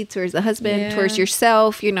baby, towards the husband, towards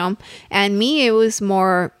yourself, you know. And me, it was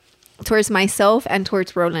more towards myself and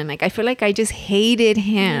towards Roland. Like I feel like I just hated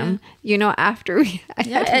him, you know, after we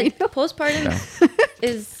postpartum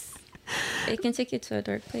is, it can take you to a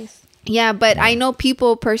dark place. Yeah, but I know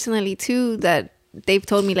people personally too that they've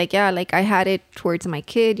told me like, yeah, like I had it towards my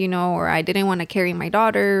kid, you know, or I didn't want to carry my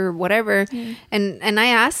daughter or whatever. And I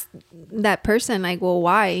asked that person like, well,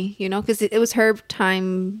 why, you know, because it was her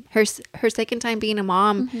time, her second time being a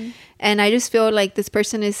mom. And I just feel like this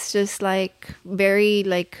person is just like very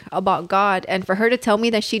like about God. And for her to tell me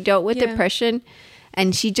that she dealt with depression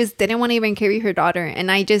and she just didn't want to even carry her daughter.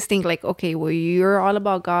 And I just think like, okay, well, you're all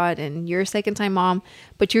about God and you're a second time mom,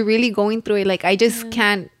 but you're really going through it. Like, I just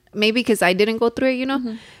can't. Maybe because I didn't go through it, you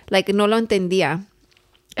know, like no lo entendía.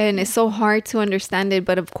 And it's so hard to understand it.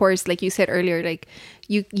 But of course, like you said earlier, like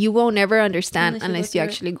you won't ever understand unless you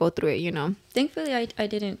actually go through it, you know. Thankfully, I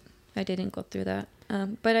didn't go through that.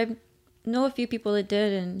 But I know a few people that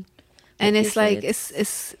did. And it's like,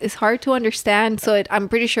 it's hard to understand. So I'm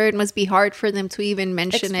pretty sure it must be hard for them to even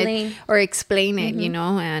mention it or explain it, you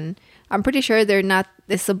know. And I'm pretty sure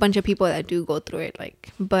there's a bunch of people that do go through it, like,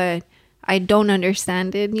 but I don't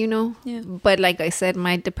understand it, you know. But like I said,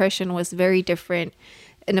 my depression was very different.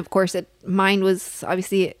 And of course, mine was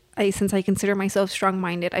obviously, since I consider myself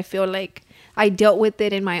strong-minded, I feel like I dealt with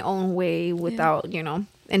it in my own way without, you know,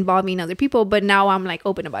 involving other people. But now I'm like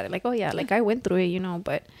open about it. Like, oh yeah, like I went through it, you know,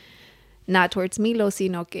 but not towards Milo,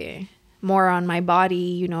 sino que more on my body,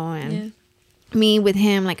 you know, and me with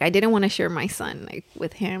him. Like, I didn't want to share my son like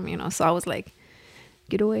with him, you know. So I was like,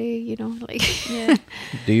 get away, you know, like.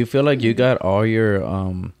 Do you feel like you got all your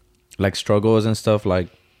like struggles and stuff like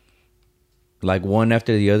one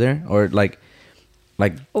after the other, or like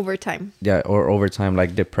over time? Yeah, or over time,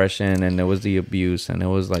 like depression, and it was the abuse, and it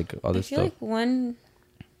was like all this stuff. I feel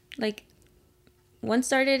like one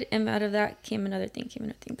started, and out of that came another thing.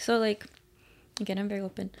 So like, again, I'm very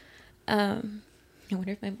open. I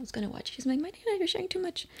wonder if my mom's gonna watch. She's like, Mariana, you're sharing too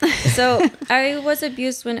much. So I was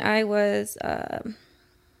abused when I was I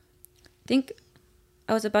think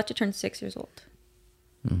I was about to turn 6 years old.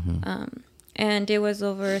 And it was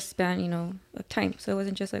over a span, you know, of time. So it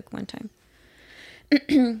wasn't just like one time.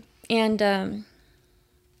 And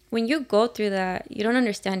when you go through that, you don't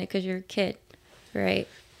understand it because you're a kid, right?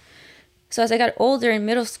 So as I got older in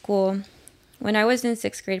middle school, when I was in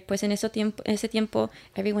 6th grade, pues en ese tiempo,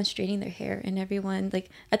 everyone's straightening their hair, and everyone, like,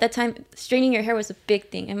 at that time, straightening your hair was a big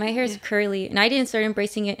thing. And my hair is curly, and I didn't start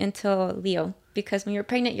embracing it until Leo, because when you're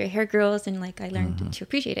pregnant, your hair grows, and like I learned to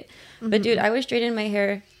appreciate it. But dude, I was straightening my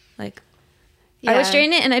hair, like, I was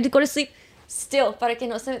straightening it, and I'd go to sleep still, para que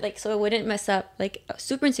no se, like, so it wouldn't mess up. Like,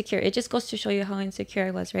 super insecure. It just goes to show you how insecure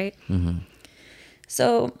I was, right?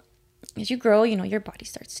 So as you grow, you know, your body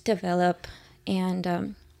starts to develop,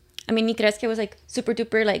 and I mean, ni creas que was like super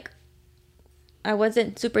duper, like, I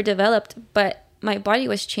wasn't super developed, but my body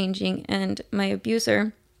was changing, and my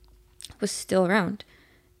abuser was still around.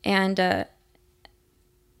 And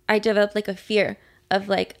I developed like a fear of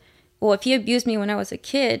like, well, if he abused me when I was a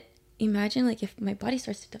kid, imagine like if my body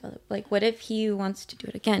starts to develop, like what if he wants to do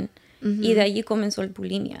it again? Y de ahí comenzó el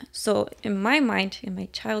bulimia. So in my mind, in my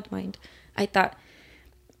child mind, I thought,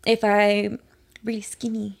 if I'm really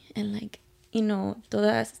skinny and like, you know,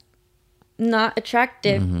 todas not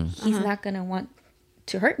attractive, he's not gonna want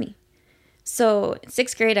to hurt me. So in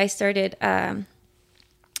 6th grade, I started,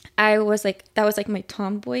 I was like, that was like my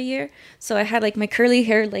tomboy year. So I had like my curly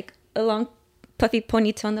hair, like a long puffy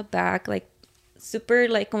ponytail on the back, like super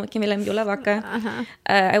like como que me la envió la vaca.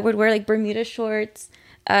 I would wear like Bermuda shorts,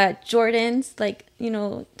 Jordans, like, you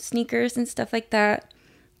know, sneakers and stuff like that.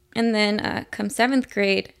 And then come 7th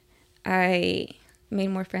grade, I made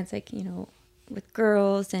more friends, like, you know, with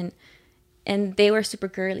girls, and they were super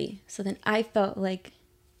girly. So then I felt like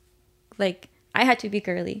I had to be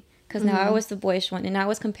girly, because now I was the boyish one, and I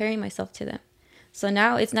was comparing myself to them. So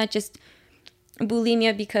now it's not just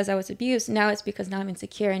bulimia because I was abused. Now it's because now I'm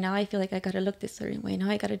insecure, and now I feel like I gotta look this certain way. Now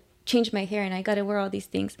I gotta change my hair, and I gotta wear all these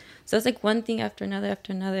things. So it's like one thing after another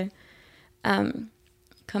after another.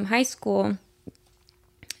 Come high school,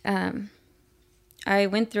 I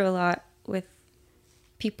went through a lot with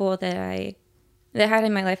people that I had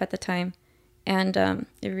in my life at the time, and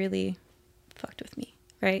it really fucked with me,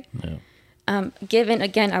 right? Given,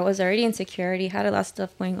 again, I was already insecure, had a lot of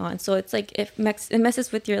stuff going on. So it's like, it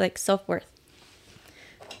messes with your like self-worth.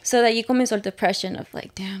 So that you comenzó el depression of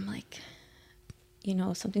like, damn, like, you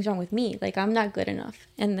know, something's wrong with me. Like, I'm not good enough.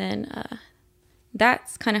 And then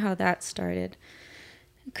that's kind of how that started.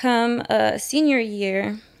 Come senior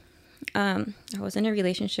year, I was in a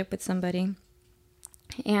relationship with somebody.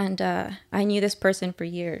 And I knew this person for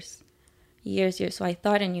years. So I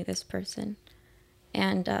thought I knew this person.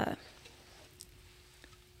 And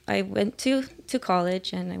I went to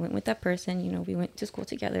college and I went with that person. You know, we went to school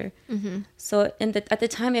together. Mm-hmm. So at the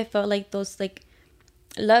time, I felt like those like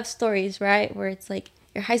love stories, right? Where it's like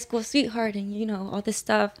your high school sweetheart and, you know, all this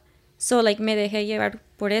stuff. So like me dejé llevar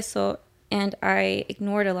por eso, and I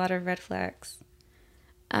ignored a lot of red flags.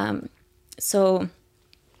 So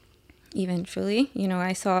eventually, you know,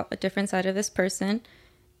 I saw a different side of this person,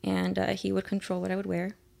 and he would control what I would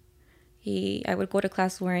wear. I would go to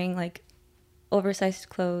class wearing like oversized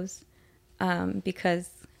clothes, because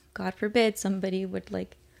God forbid somebody would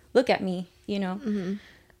like look at me, you know.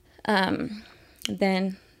 Mm-hmm.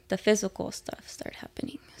 Then the physical stuff started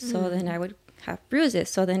happening. So then I would have bruises.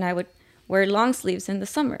 So then I would wear long sleeves in the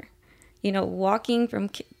summer, you know, walking from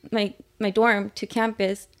my dorm to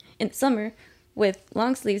campus in the summer with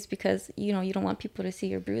long sleeves because, you know, you don't want people to see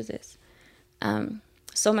your bruises.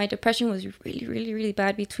 So my depression was really, really, really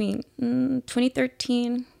bad between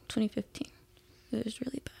 2013, 2015. It was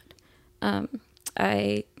really bad.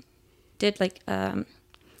 I did like,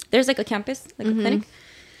 there's like a campus, like a clinic.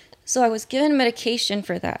 So I was given medication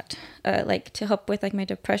for that, like to help with like my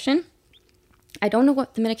depression. I don't know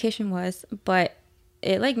what the medication was, but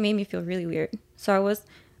it like made me feel really weird. So I was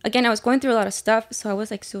going through a lot of stuff. So I was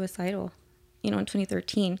like suicidal, you know, in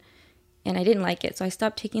 2013, and I didn't like it. So I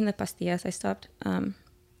stopped taking the pastillas. I stopped,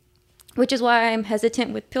 which is why I'm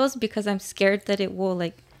hesitant with pills, because I'm scared that it will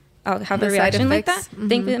like, I'll have a reaction like that. Mm-hmm.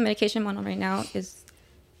 Thankfully, the medication I'm on right now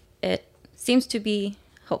it seems to be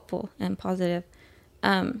helpful and positive.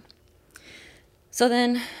 So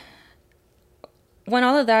then when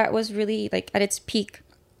all of that was really like at its peak,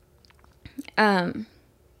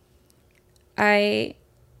 I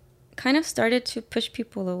kind of started to push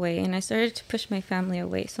people away, and I started to push my family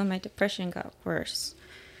away. So my depression got worse.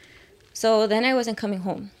 So then I wasn't coming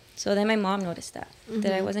home. So then my mom noticed that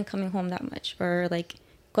I wasn't coming home that much, or like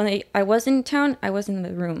when I was in town, I was in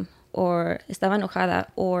the room, or estaba enojada,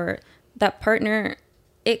 or that partner,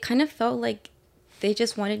 it kind of felt like they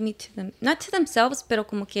just wanted me to them, not to themselves, pero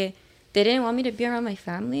como que they didn't want me to be around my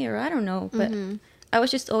family, or I don't know, but I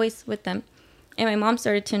was just always with them. And my mom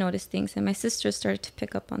started to notice things, and my sisters started to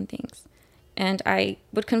pick up on things. And I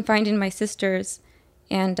would confide in my sisters,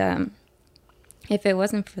 and if it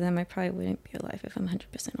wasn't for them, I probably wouldn't be alive, if I'm 100%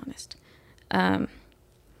 honest.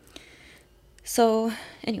 So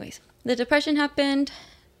anyways, the depression happened,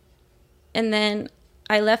 and then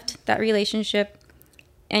I left that relationship,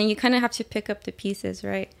 and you kind of have to pick up the pieces,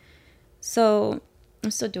 right? So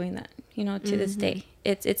I'm still doing that, you know, to this day.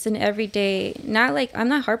 It's an everyday, not like, I'm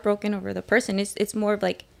not heartbroken over the person. It's more of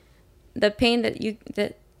like the pain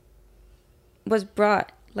that was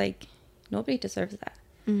brought, like nobody deserves that.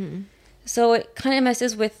 Mm-hmm. So it kind of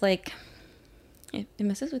messes with like, it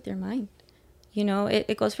messes with your mind. You know,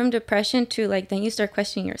 it goes from depression to like, then you start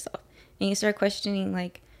questioning yourself, and you start questioning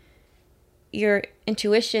like your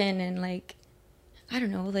intuition, and like, I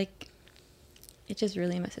don't know, like it just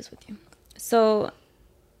really messes with you. So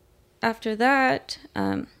after that,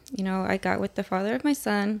 you know, I got with the father of my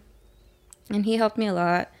son, and he helped me a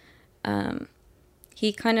lot.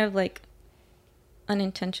 He kind of like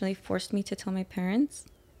unintentionally forced me to tell my parents,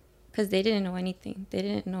 because they didn't know anything. They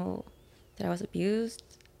didn't know that I was abused.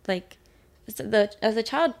 Like, as a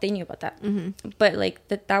child, they knew about that. But like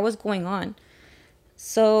that was going on.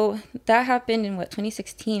 So that happened in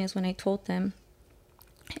 2016 is when I told them.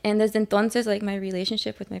 And desde entonces, like, my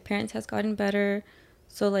relationship with my parents has gotten better.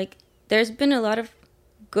 So like, there's been a lot of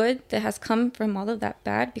good that has come from all of that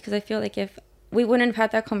bad, because I feel like if we wouldn't have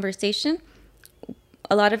had that conversation,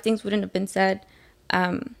 a lot of things wouldn't have been said.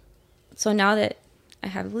 So now that I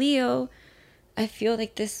have Leo, I feel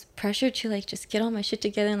like this pressure to like just get all my shit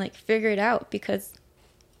together and like figure it out, because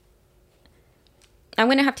I'm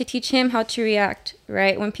going to have to teach him how to react,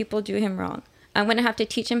 right, when people do him wrong. I'm going to have to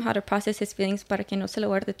teach him how to process his feelings para que no se lo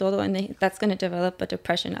guarde todo, and then that's going to develop a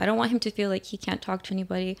depression. I don't want him to feel like he can't talk to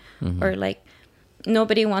anybody, or like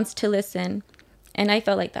nobody wants to listen. And I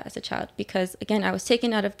felt like that as a child, because again, I was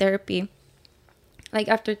taken out of therapy like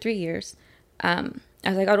after 3 years.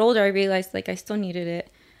 As I got older, I realized like I still needed it.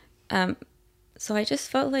 So I just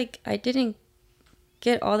felt like I didn't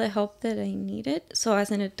get all the help that I needed. So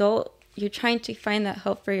as an adult, you're trying to find that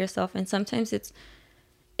help for yourself. And sometimes it's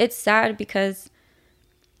sad because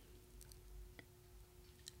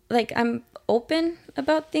like I'm open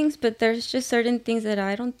about things, but there's just certain things that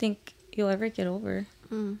I don't think you'll ever get over,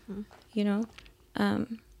 you know,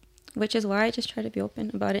 which is why I just try to be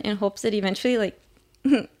open about it in hopes that eventually like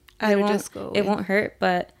it won't hurt.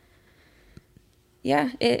 But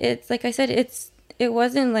yeah, it's like I said, it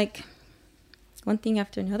wasn't like one thing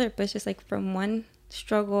after another, but it's just like from one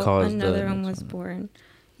struggle another one was born,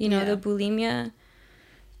 you know. The bulimia,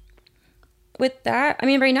 with that, I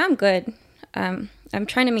mean, right now I'm good. I'm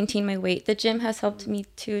trying to maintain my weight. The gym has helped me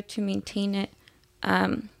to maintain it.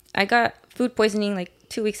 I got food poisoning like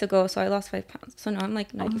 2 weeks ago, so I lost 5 pounds. So now I'm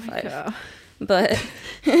like 95. But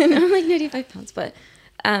now I'm like 95 pounds. But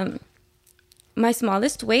my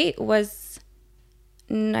smallest weight was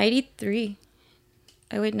 93.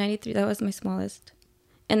 I weighed 93. That was my smallest.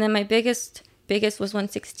 And then my biggest was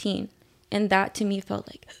 116. And that to me felt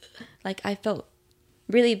like I felt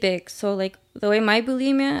really big. So like the way my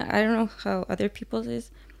bulimia, I don't know how other people's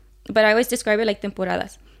is, but I always describe it like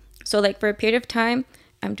temporadas. So like for a period of time,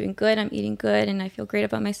 I'm doing good, I'm eating good, and I feel great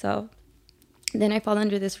about myself. Then I fall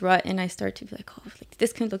under this rut and I start to be like, oh, like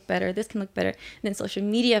this can look better, this can look better. And then social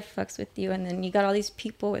media fucks with you, and then you got all these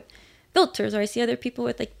people with filters, or I see other people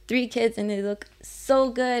with like 3 kids and they look so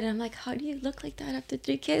good, and I'm like, how do you look like that after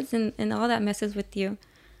 3 kids? And all that messes with you.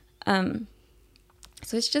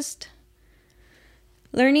 So it's just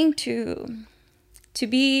learning to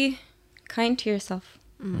be kind to yourself.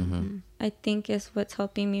 I think is what's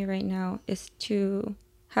helping me right now, is to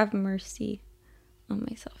have mercy on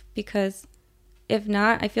myself, because if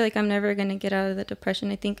not, I feel like I'm never going to get out of the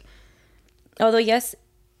depression. I think, although yes,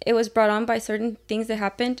 it was brought on by certain things that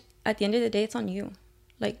happened, at the end of the day, it's on you,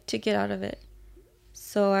 like, to get out of it.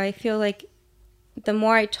 So I feel like the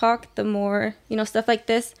more I talk, the more, you know, stuff like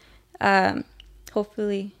this,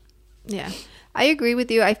 hopefully. Yeah, I agree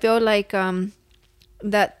with you. I feel like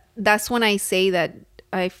that's when I say that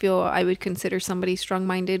I feel I would consider somebody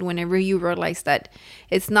strong-minded, whenever you realize that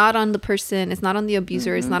it's not on the person, it's not on the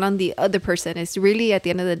abuser, it's not on the other person. It's really, at the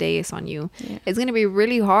end of the day, it's on you. Yeah. It's going to be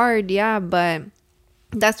really hard, yeah, but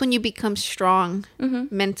that's when you become strong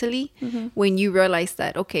mentally, when you realize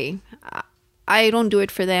that, okay, I don't do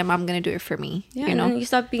it for them, I'm going to do it for me. Yeah, you know? And you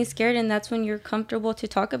stop being scared, and that's when you're comfortable to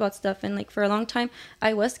talk about stuff. And like for a long time,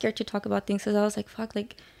 I was scared to talk about things, because I was like, fuck,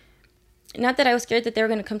 like, not that I was scared that they were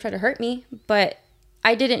going to come try to hurt me, but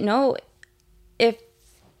I didn't know if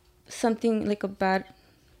something like a bad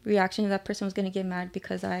reaction to that person was going to get mad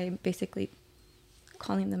because I basically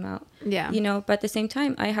calling them out. Yeah. You know, but at the same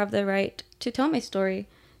time, I have the right to tell my story.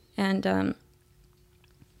 And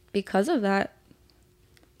because of that,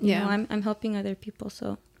 you know, I'm helping other people.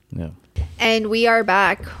 So, yeah. And we are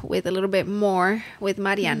back with a little bit more with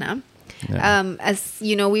Mariana. Yeah. As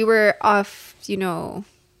you know, we were off, you know,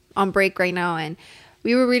 on break right now, and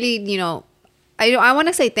we were really, you know, I want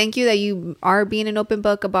to say thank you that you are being an open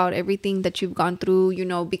book about everything that you've gone through, you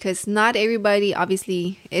know, because not everybody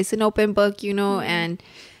obviously is an open book, you know, and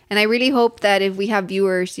I really hope that if we have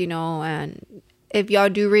viewers, you know, and if y'all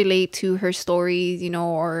do relate to her stories, you know,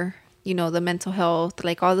 or, you know, the mental health,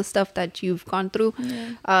 like all the stuff that you've gone through,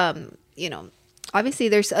 you know, obviously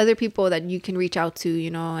there's other people that you can reach out to, you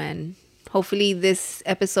know, and hopefully this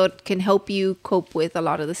episode can help you cope with a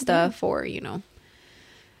lot of the stuff, or, you know,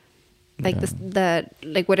 like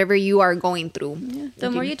like whatever you are going through. Yeah.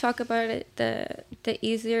 The more you talk about it, the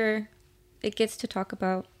easier it gets to talk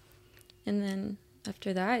about. And then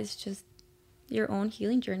after that, it's just your own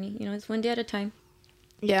healing journey. You know, it's one day at a time.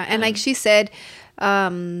 Yeah. And like she said,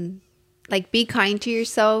 like be kind to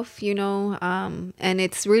yourself, you know, and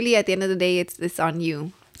it's really, at the end of the day, it's on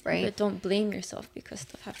you, right? But don't blame yourself because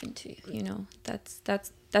stuff happened to you. You know, that's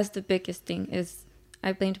the biggest thing, is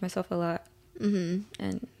I blamed myself a lot.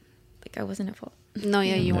 And like I wasn't at fault. No,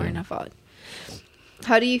 yeah, you weren't at fault.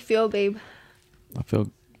 How do you feel, babe? I feel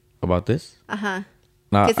about this.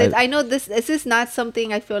 Because I know this is not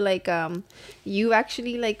something I feel like you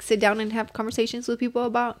actually like sit down and have conversations with people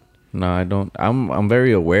about. No, I don't. I'm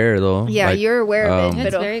very aware though. Yeah, like, you're aware of it.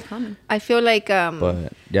 It's very common. I feel like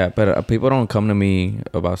But yeah, but people don't come to me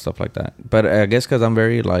about stuff like that. But I guess because I'm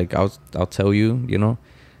very like I'll tell you, you know,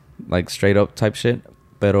 like straight up type shit.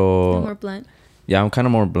 Pero more blunt. Yeah, I'm kind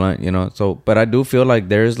of more blunt, you know. So, but I do feel like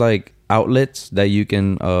there's like outlets that you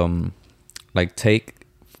can like take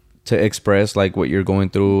to express like what you're going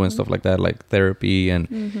through and stuff like that, like therapy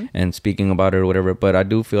and speaking about it or whatever. But I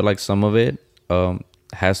do feel like some of it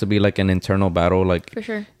has to be like an internal battle. Like for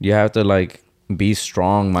sure, you have to like be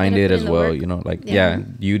strong minded as well, you know. Like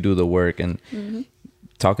you do the work, and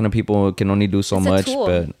talking to people can only do so it's much. a tool.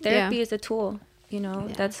 But Therapy is a tool. You know,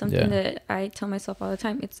 that's something that I tell myself all the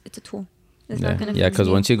time. It's a tool. It's not gonna fix because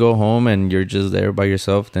you. once you go home and you're just there by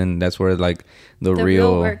yourself, then that's where like the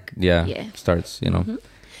real work starts. You know. Mm-hmm.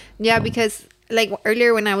 Yeah, because like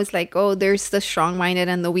earlier when I was like, oh, there's the strong-minded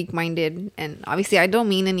and the weak-minded, and obviously I don't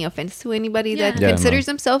mean any offense to anybody that considers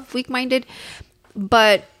themselves weak-minded,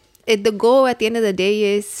 but the goal at the end of the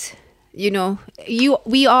day is, you know,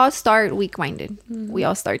 we all start weak-minded. Mm-hmm. We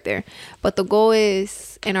all start there, but the goal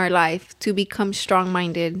is in our life to become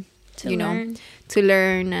strong-minded, to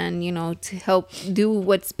learn and, you know, to help do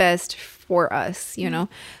what's best for us, you know,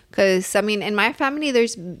 because I mean, in my family,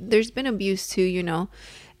 there's been abuse too, you know,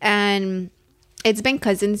 and it's been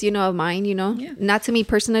cousins, you know, of mine, you know, not to me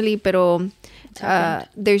personally, but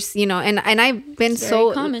there's, you know, and I've been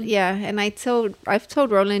so common. And I've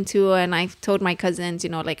told Roland too, and I've told my cousins, you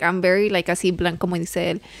know, like I'm very like así blanco como dice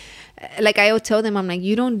él. Like I will tell them, I'm like,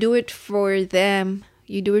 you don't do it for them,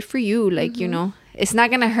 you do it for you, like you know, it's not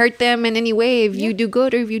gonna hurt them in any way if you do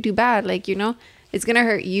good or if you do bad, like you know, it's gonna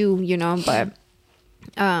hurt you, you know, but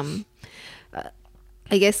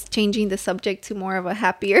I guess changing the subject to more of a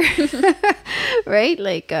happier, right?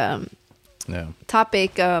 Like,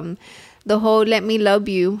 topic, the whole "Let Me Love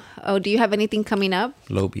You." Oh, do you have anything coming up?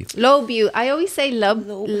 Love you. I always say love,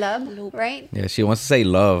 right? Yeah, she wants to say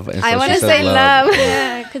love. And so I want to say love.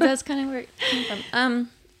 Yeah, because that's kind of where it came from.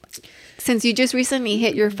 Since you just recently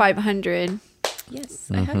hit your 500.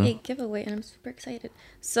 Yes, I have a giveaway and I'm super excited.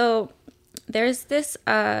 So there's this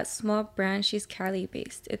small brand. She's Cali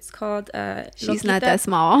based. It's called she's Loquita. Not that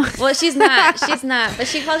small. Well, she's not, but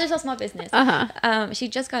she calls herself small business. She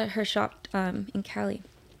just got her shop in Cali.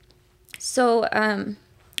 So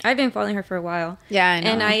I've been following her for a while. Yeah, I know.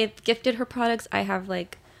 And I gifted her products. I have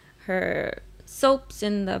like her soaps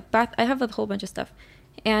in the bath. I have a whole bunch of stuff.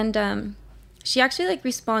 And she actually like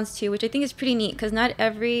responds to, which I think is pretty neat, because not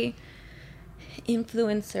every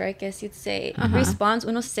influencer, I guess you'd say, responds.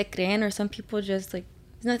 Unos se creen, or some people just like,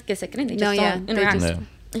 it's not que se creen, they just don't interact.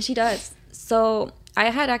 And she does. So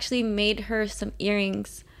I had actually made her some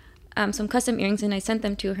earrings, some custom earrings, and I sent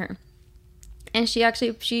them to her. And she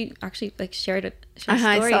actually like shared a story.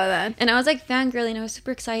 I saw that. And I was like fangirling. I was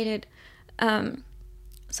super excited.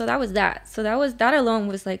 So that was that. So that alone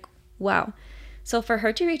was like, wow. So for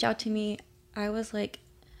her to reach out to me, I was like,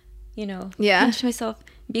 you know, pinch myself,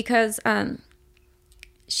 because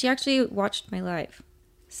she actually watched my live.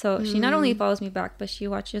 So she not only follows me back, but she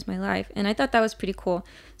watches my live. And I thought that was pretty cool.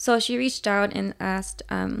 So she reached out and asked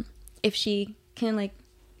if she can like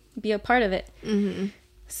be a part of it. Mm-hmm.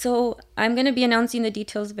 So I'm going to be announcing the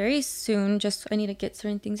details very soon. Just I need to get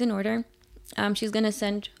certain things in order. She's going to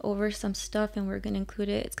send over some stuff and we're going to include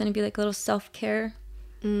it. It's going to be like a little self-care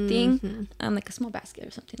thing, like a small basket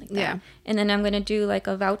or something like that. Yeah. And then I'm going to do like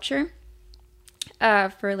a voucher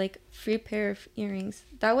for like free pair of earrings.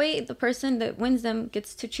 That way the person that wins them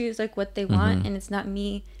gets to choose like what they want, and it's not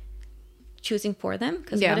me choosing for them,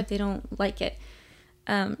 because what if they don't like it?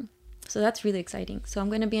 So that's really exciting. So I'm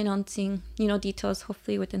going to be announcing, you know, details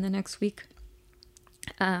hopefully within the next week.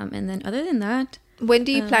 And then other than that, when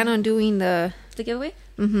do you plan on doing the giveaway?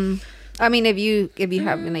 I mean, if you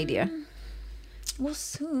have an idea. Well,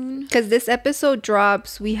 soon. Because this episode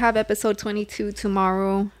drops. We have episode 22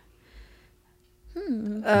 tomorrow.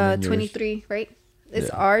 23, right? It's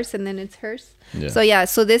ours and then it's hers. Yeah.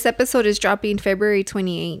 So this episode is dropping February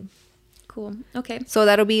 28th. Cool. Okay. So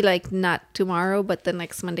that'll be like not tomorrow, but the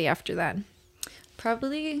next Monday after that.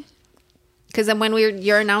 Probably. Because then when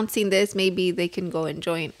you're announcing this, maybe they can go and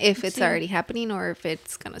join if it's already happening, or if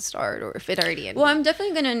it's gonna start, or if it already ended. Well, I'm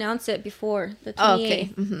definitely gonna announce it before the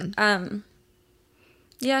 28th. Oh, okay.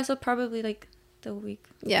 Yeah. So probably like the week.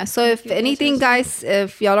 Yeah. So if anything, guys,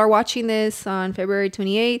 if y'all are watching this on February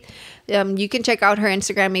 28th, you can check out her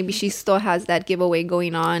Instagram. Maybe she still has that giveaway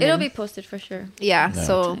going on. It'll be posted for sure. Yeah.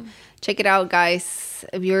 So check it out, guys.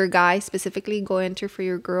 If you're a guy specifically, go enter for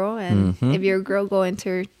your girl, and if you're a girl, go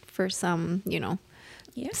enter for some, you know,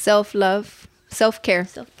 self-love, self-care,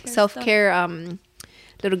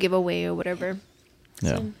 little giveaway or whatever.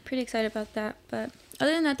 So I'm pretty excited about that. But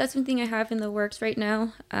other than that, that's one thing I have in the works right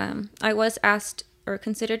now. I was asked or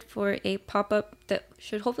considered for a pop-up that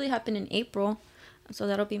should hopefully happen in April. So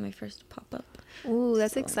that'll be my first pop-up. Ooh,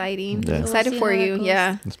 that's exciting. Yeah. Excited for you.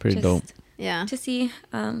 Yeah. That's pretty dope. Yeah. To see.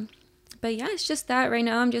 But yeah, it's just that right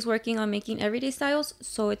now I'm just working on making everyday styles.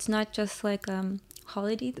 So it's not just like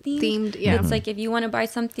holiday themed. Yeah. It's like if you want to buy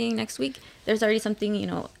something next week, there's already something, you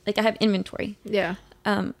know, like I have inventory. Yeah.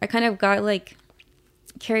 I kind of got like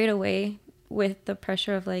carried away with the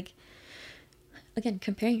pressure of like, again,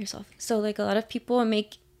 comparing yourself. So like a lot of people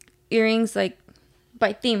make earrings like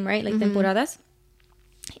by theme, right? Like temporadas.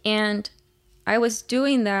 And I was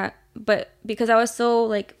doing that, but because I was so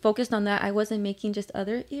like focused on that, I wasn't making just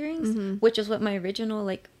other earrings, which is what my original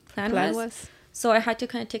like plan was. So I had to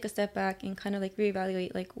kind of take a step back and kind of like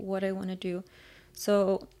reevaluate like what I want to do.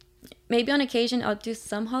 So maybe on occasion I'll do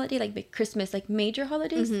some holiday like Christmas, like major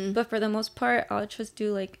holidays, but for the most part I'll just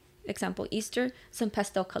do like, example, Easter, some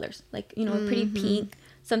pastel colors, like, you know, a pretty pink,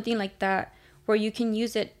 something like that, where you can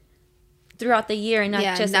use it throughout the year and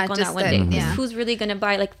not just like on that one day. Who's really gonna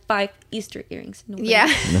buy like 5 Easter earrings? Nobody.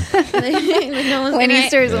 Like, no one's when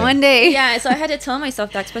Easter is one day. So I had to tell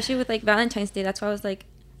myself that, especially with like Valentine's Day. That's why I was like,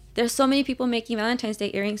 there's so many people making Valentine's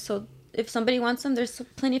Day earrings, so if somebody wants them, there's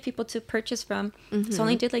plenty of people to purchase from. So I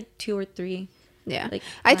only did like 2 or 3. Like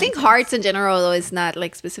I think hearts in general though is not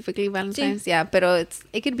like specifically Valentine's. But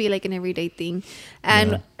it could be like an everyday thing.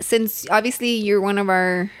 And since obviously you're one of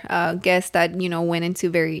our guests that, you know, went into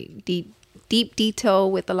very deep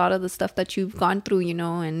detail with a lot of the stuff that you've gone through, you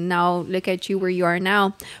know, and now look at you where you are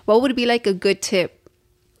now, what would be like a good tip,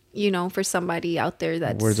 you know, for somebody out there?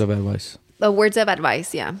 That's words of advice. Words of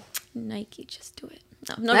advice. Nike, just do it.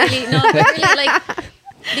 No, not really, like,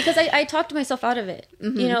 because I talked myself out of it.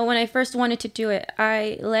 You know, when I first wanted to do it,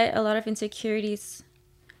 I let a lot of insecurities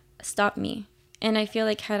stop me. And I feel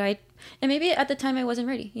like and maybe at the time I wasn't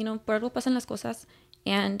ready, you know, por algo pasan las cosas.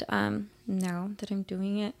 And now that I'm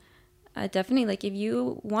doing it, definitely, like, if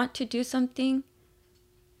you want to do something,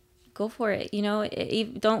 go for it. You know,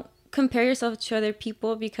 don't compare yourself to other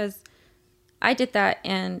people, because I did that,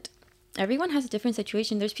 and everyone has a different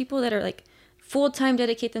situation. There's people that are like full-time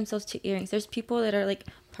dedicate themselves to earrings. There's people that are like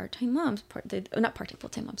part-time moms, not part-time,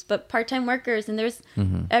 full-time moms, but part-time workers. And there's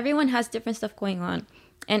everyone has different stuff going on.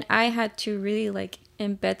 And I had to really like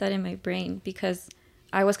embed that in my brain, because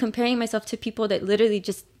I was comparing myself to people that literally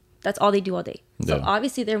just, that's all they do all day. So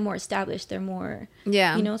obviously they're more established. They're more,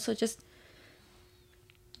 you know, so just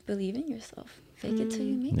believe in yourself. Fake it till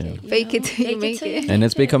you make it. Fake it till you make it. And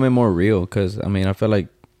it's becoming more real, because, I mean, I feel like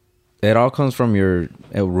it all comes from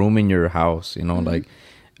a room in your house, you know, like,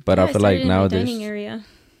 but I feel like now there's dining area.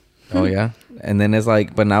 Oh yeah. And then it's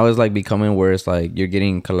like, but now it's like becoming where it's like you're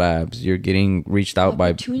getting collabs, you're getting reached out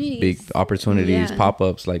by big opportunities,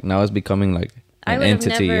 pop-ups. Like now it's becoming like an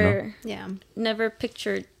entity, never, you know? Never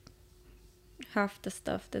pictured half the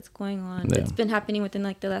stuff that's going on. That's been happening within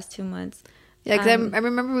like the last 2 months. Yeah, because I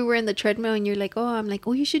remember we were in the treadmill and you're like, I'm like,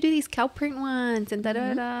 you should do these cow print ones and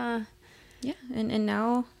da-da-da. Yeah, and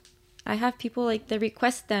now I have people like that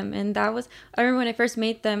request them, and I remember when I first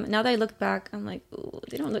made them. Now that I look back, I'm like, ooh,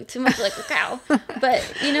 they don't look too much like a cow. But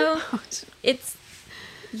you know,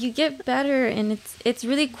 you get better, and it's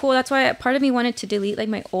really cool. That's why part of me wanted to delete like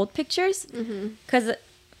my old pictures, because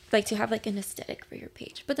like to have like an aesthetic for your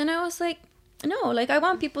page. But then I was like, no, like I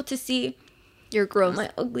want people to see your growth, my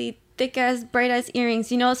ugly, thick ass, bright ass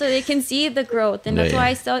earrings, you know, so they can see the growth, and that's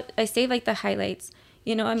why I save like the highlights.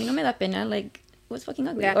 You know, I mean, no me da pena, like. Was fucking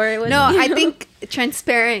ugly, or it was I think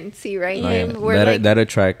transparency, right? That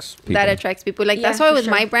attracts people. Like that's why with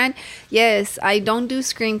my brand, yes, I don't do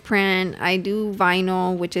screen print. I do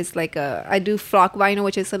vinyl, which is like I do flock vinyl,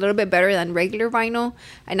 which is a little bit better than regular vinyl.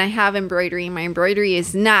 And I have embroidery. My embroidery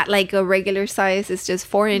is not like a regular size. It's just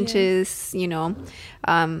 4 inches, you know.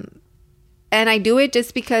 And I do it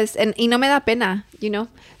just because, and no me da pena, you know,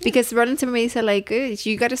 because Roland to me said like,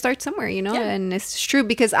 you got to start somewhere, you know, and it's true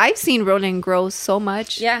because I've seen Roland grow so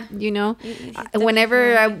much, you know,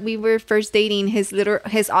 whenever we were first dating, his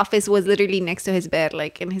office was literally next to his bed,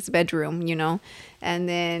 like in his bedroom, you know, and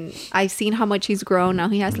then I've seen how much he's grown. Now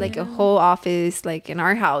he has like a whole office, like in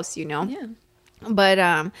our house, you know. But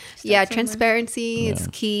transparency is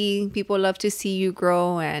key. People love to see you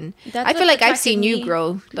grow, and I feel like I've seen you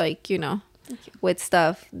grow, like, you know, with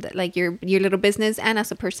stuff that, like your little business and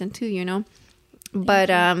as a person too, you know. But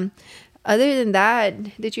other than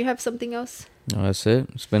that, did you have something else? No, that's it.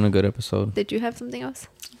 It's been a good episode. Did you have something else?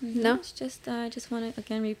 No, it's just I just want to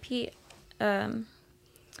again repeat, if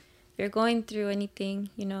you're going through anything,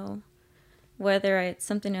 you know, whether it's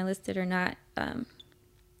something I listed or not,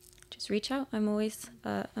 just reach out. I'm always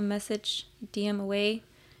a message, DM away.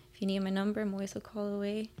 If you need my number, I'm always a call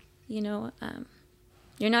away. You know,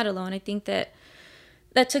 you're not alone. I think that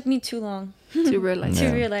took me too long to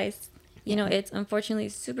realize. You know, it's unfortunately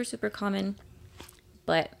super, super common,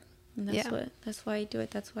 but that's why I do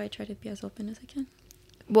it. That's why I try to be as open as I can.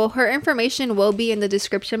 Well, her information will be in the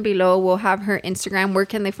description below. We'll have her Instagram. Where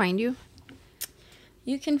can they find you?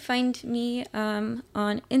 You can find me on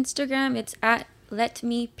Instagram. It's at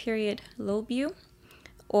letme.lobeu,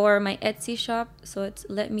 or my Etsy shop. So it's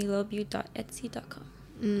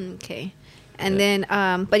letmelobeu.etsy.com. Okay. And then,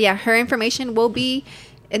 but yeah, her information will be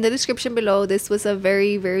in the description below. This was a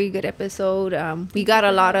very, very good episode. We got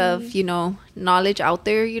a lot of, knowledge out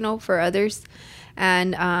there, for others.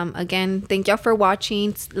 And again, thank y'all for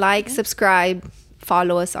watching. Like, subscribe,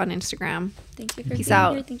 follow us on Instagram. Thank you for Peace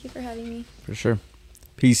out. Here. Thank you for having me. For sure.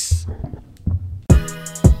 Peace.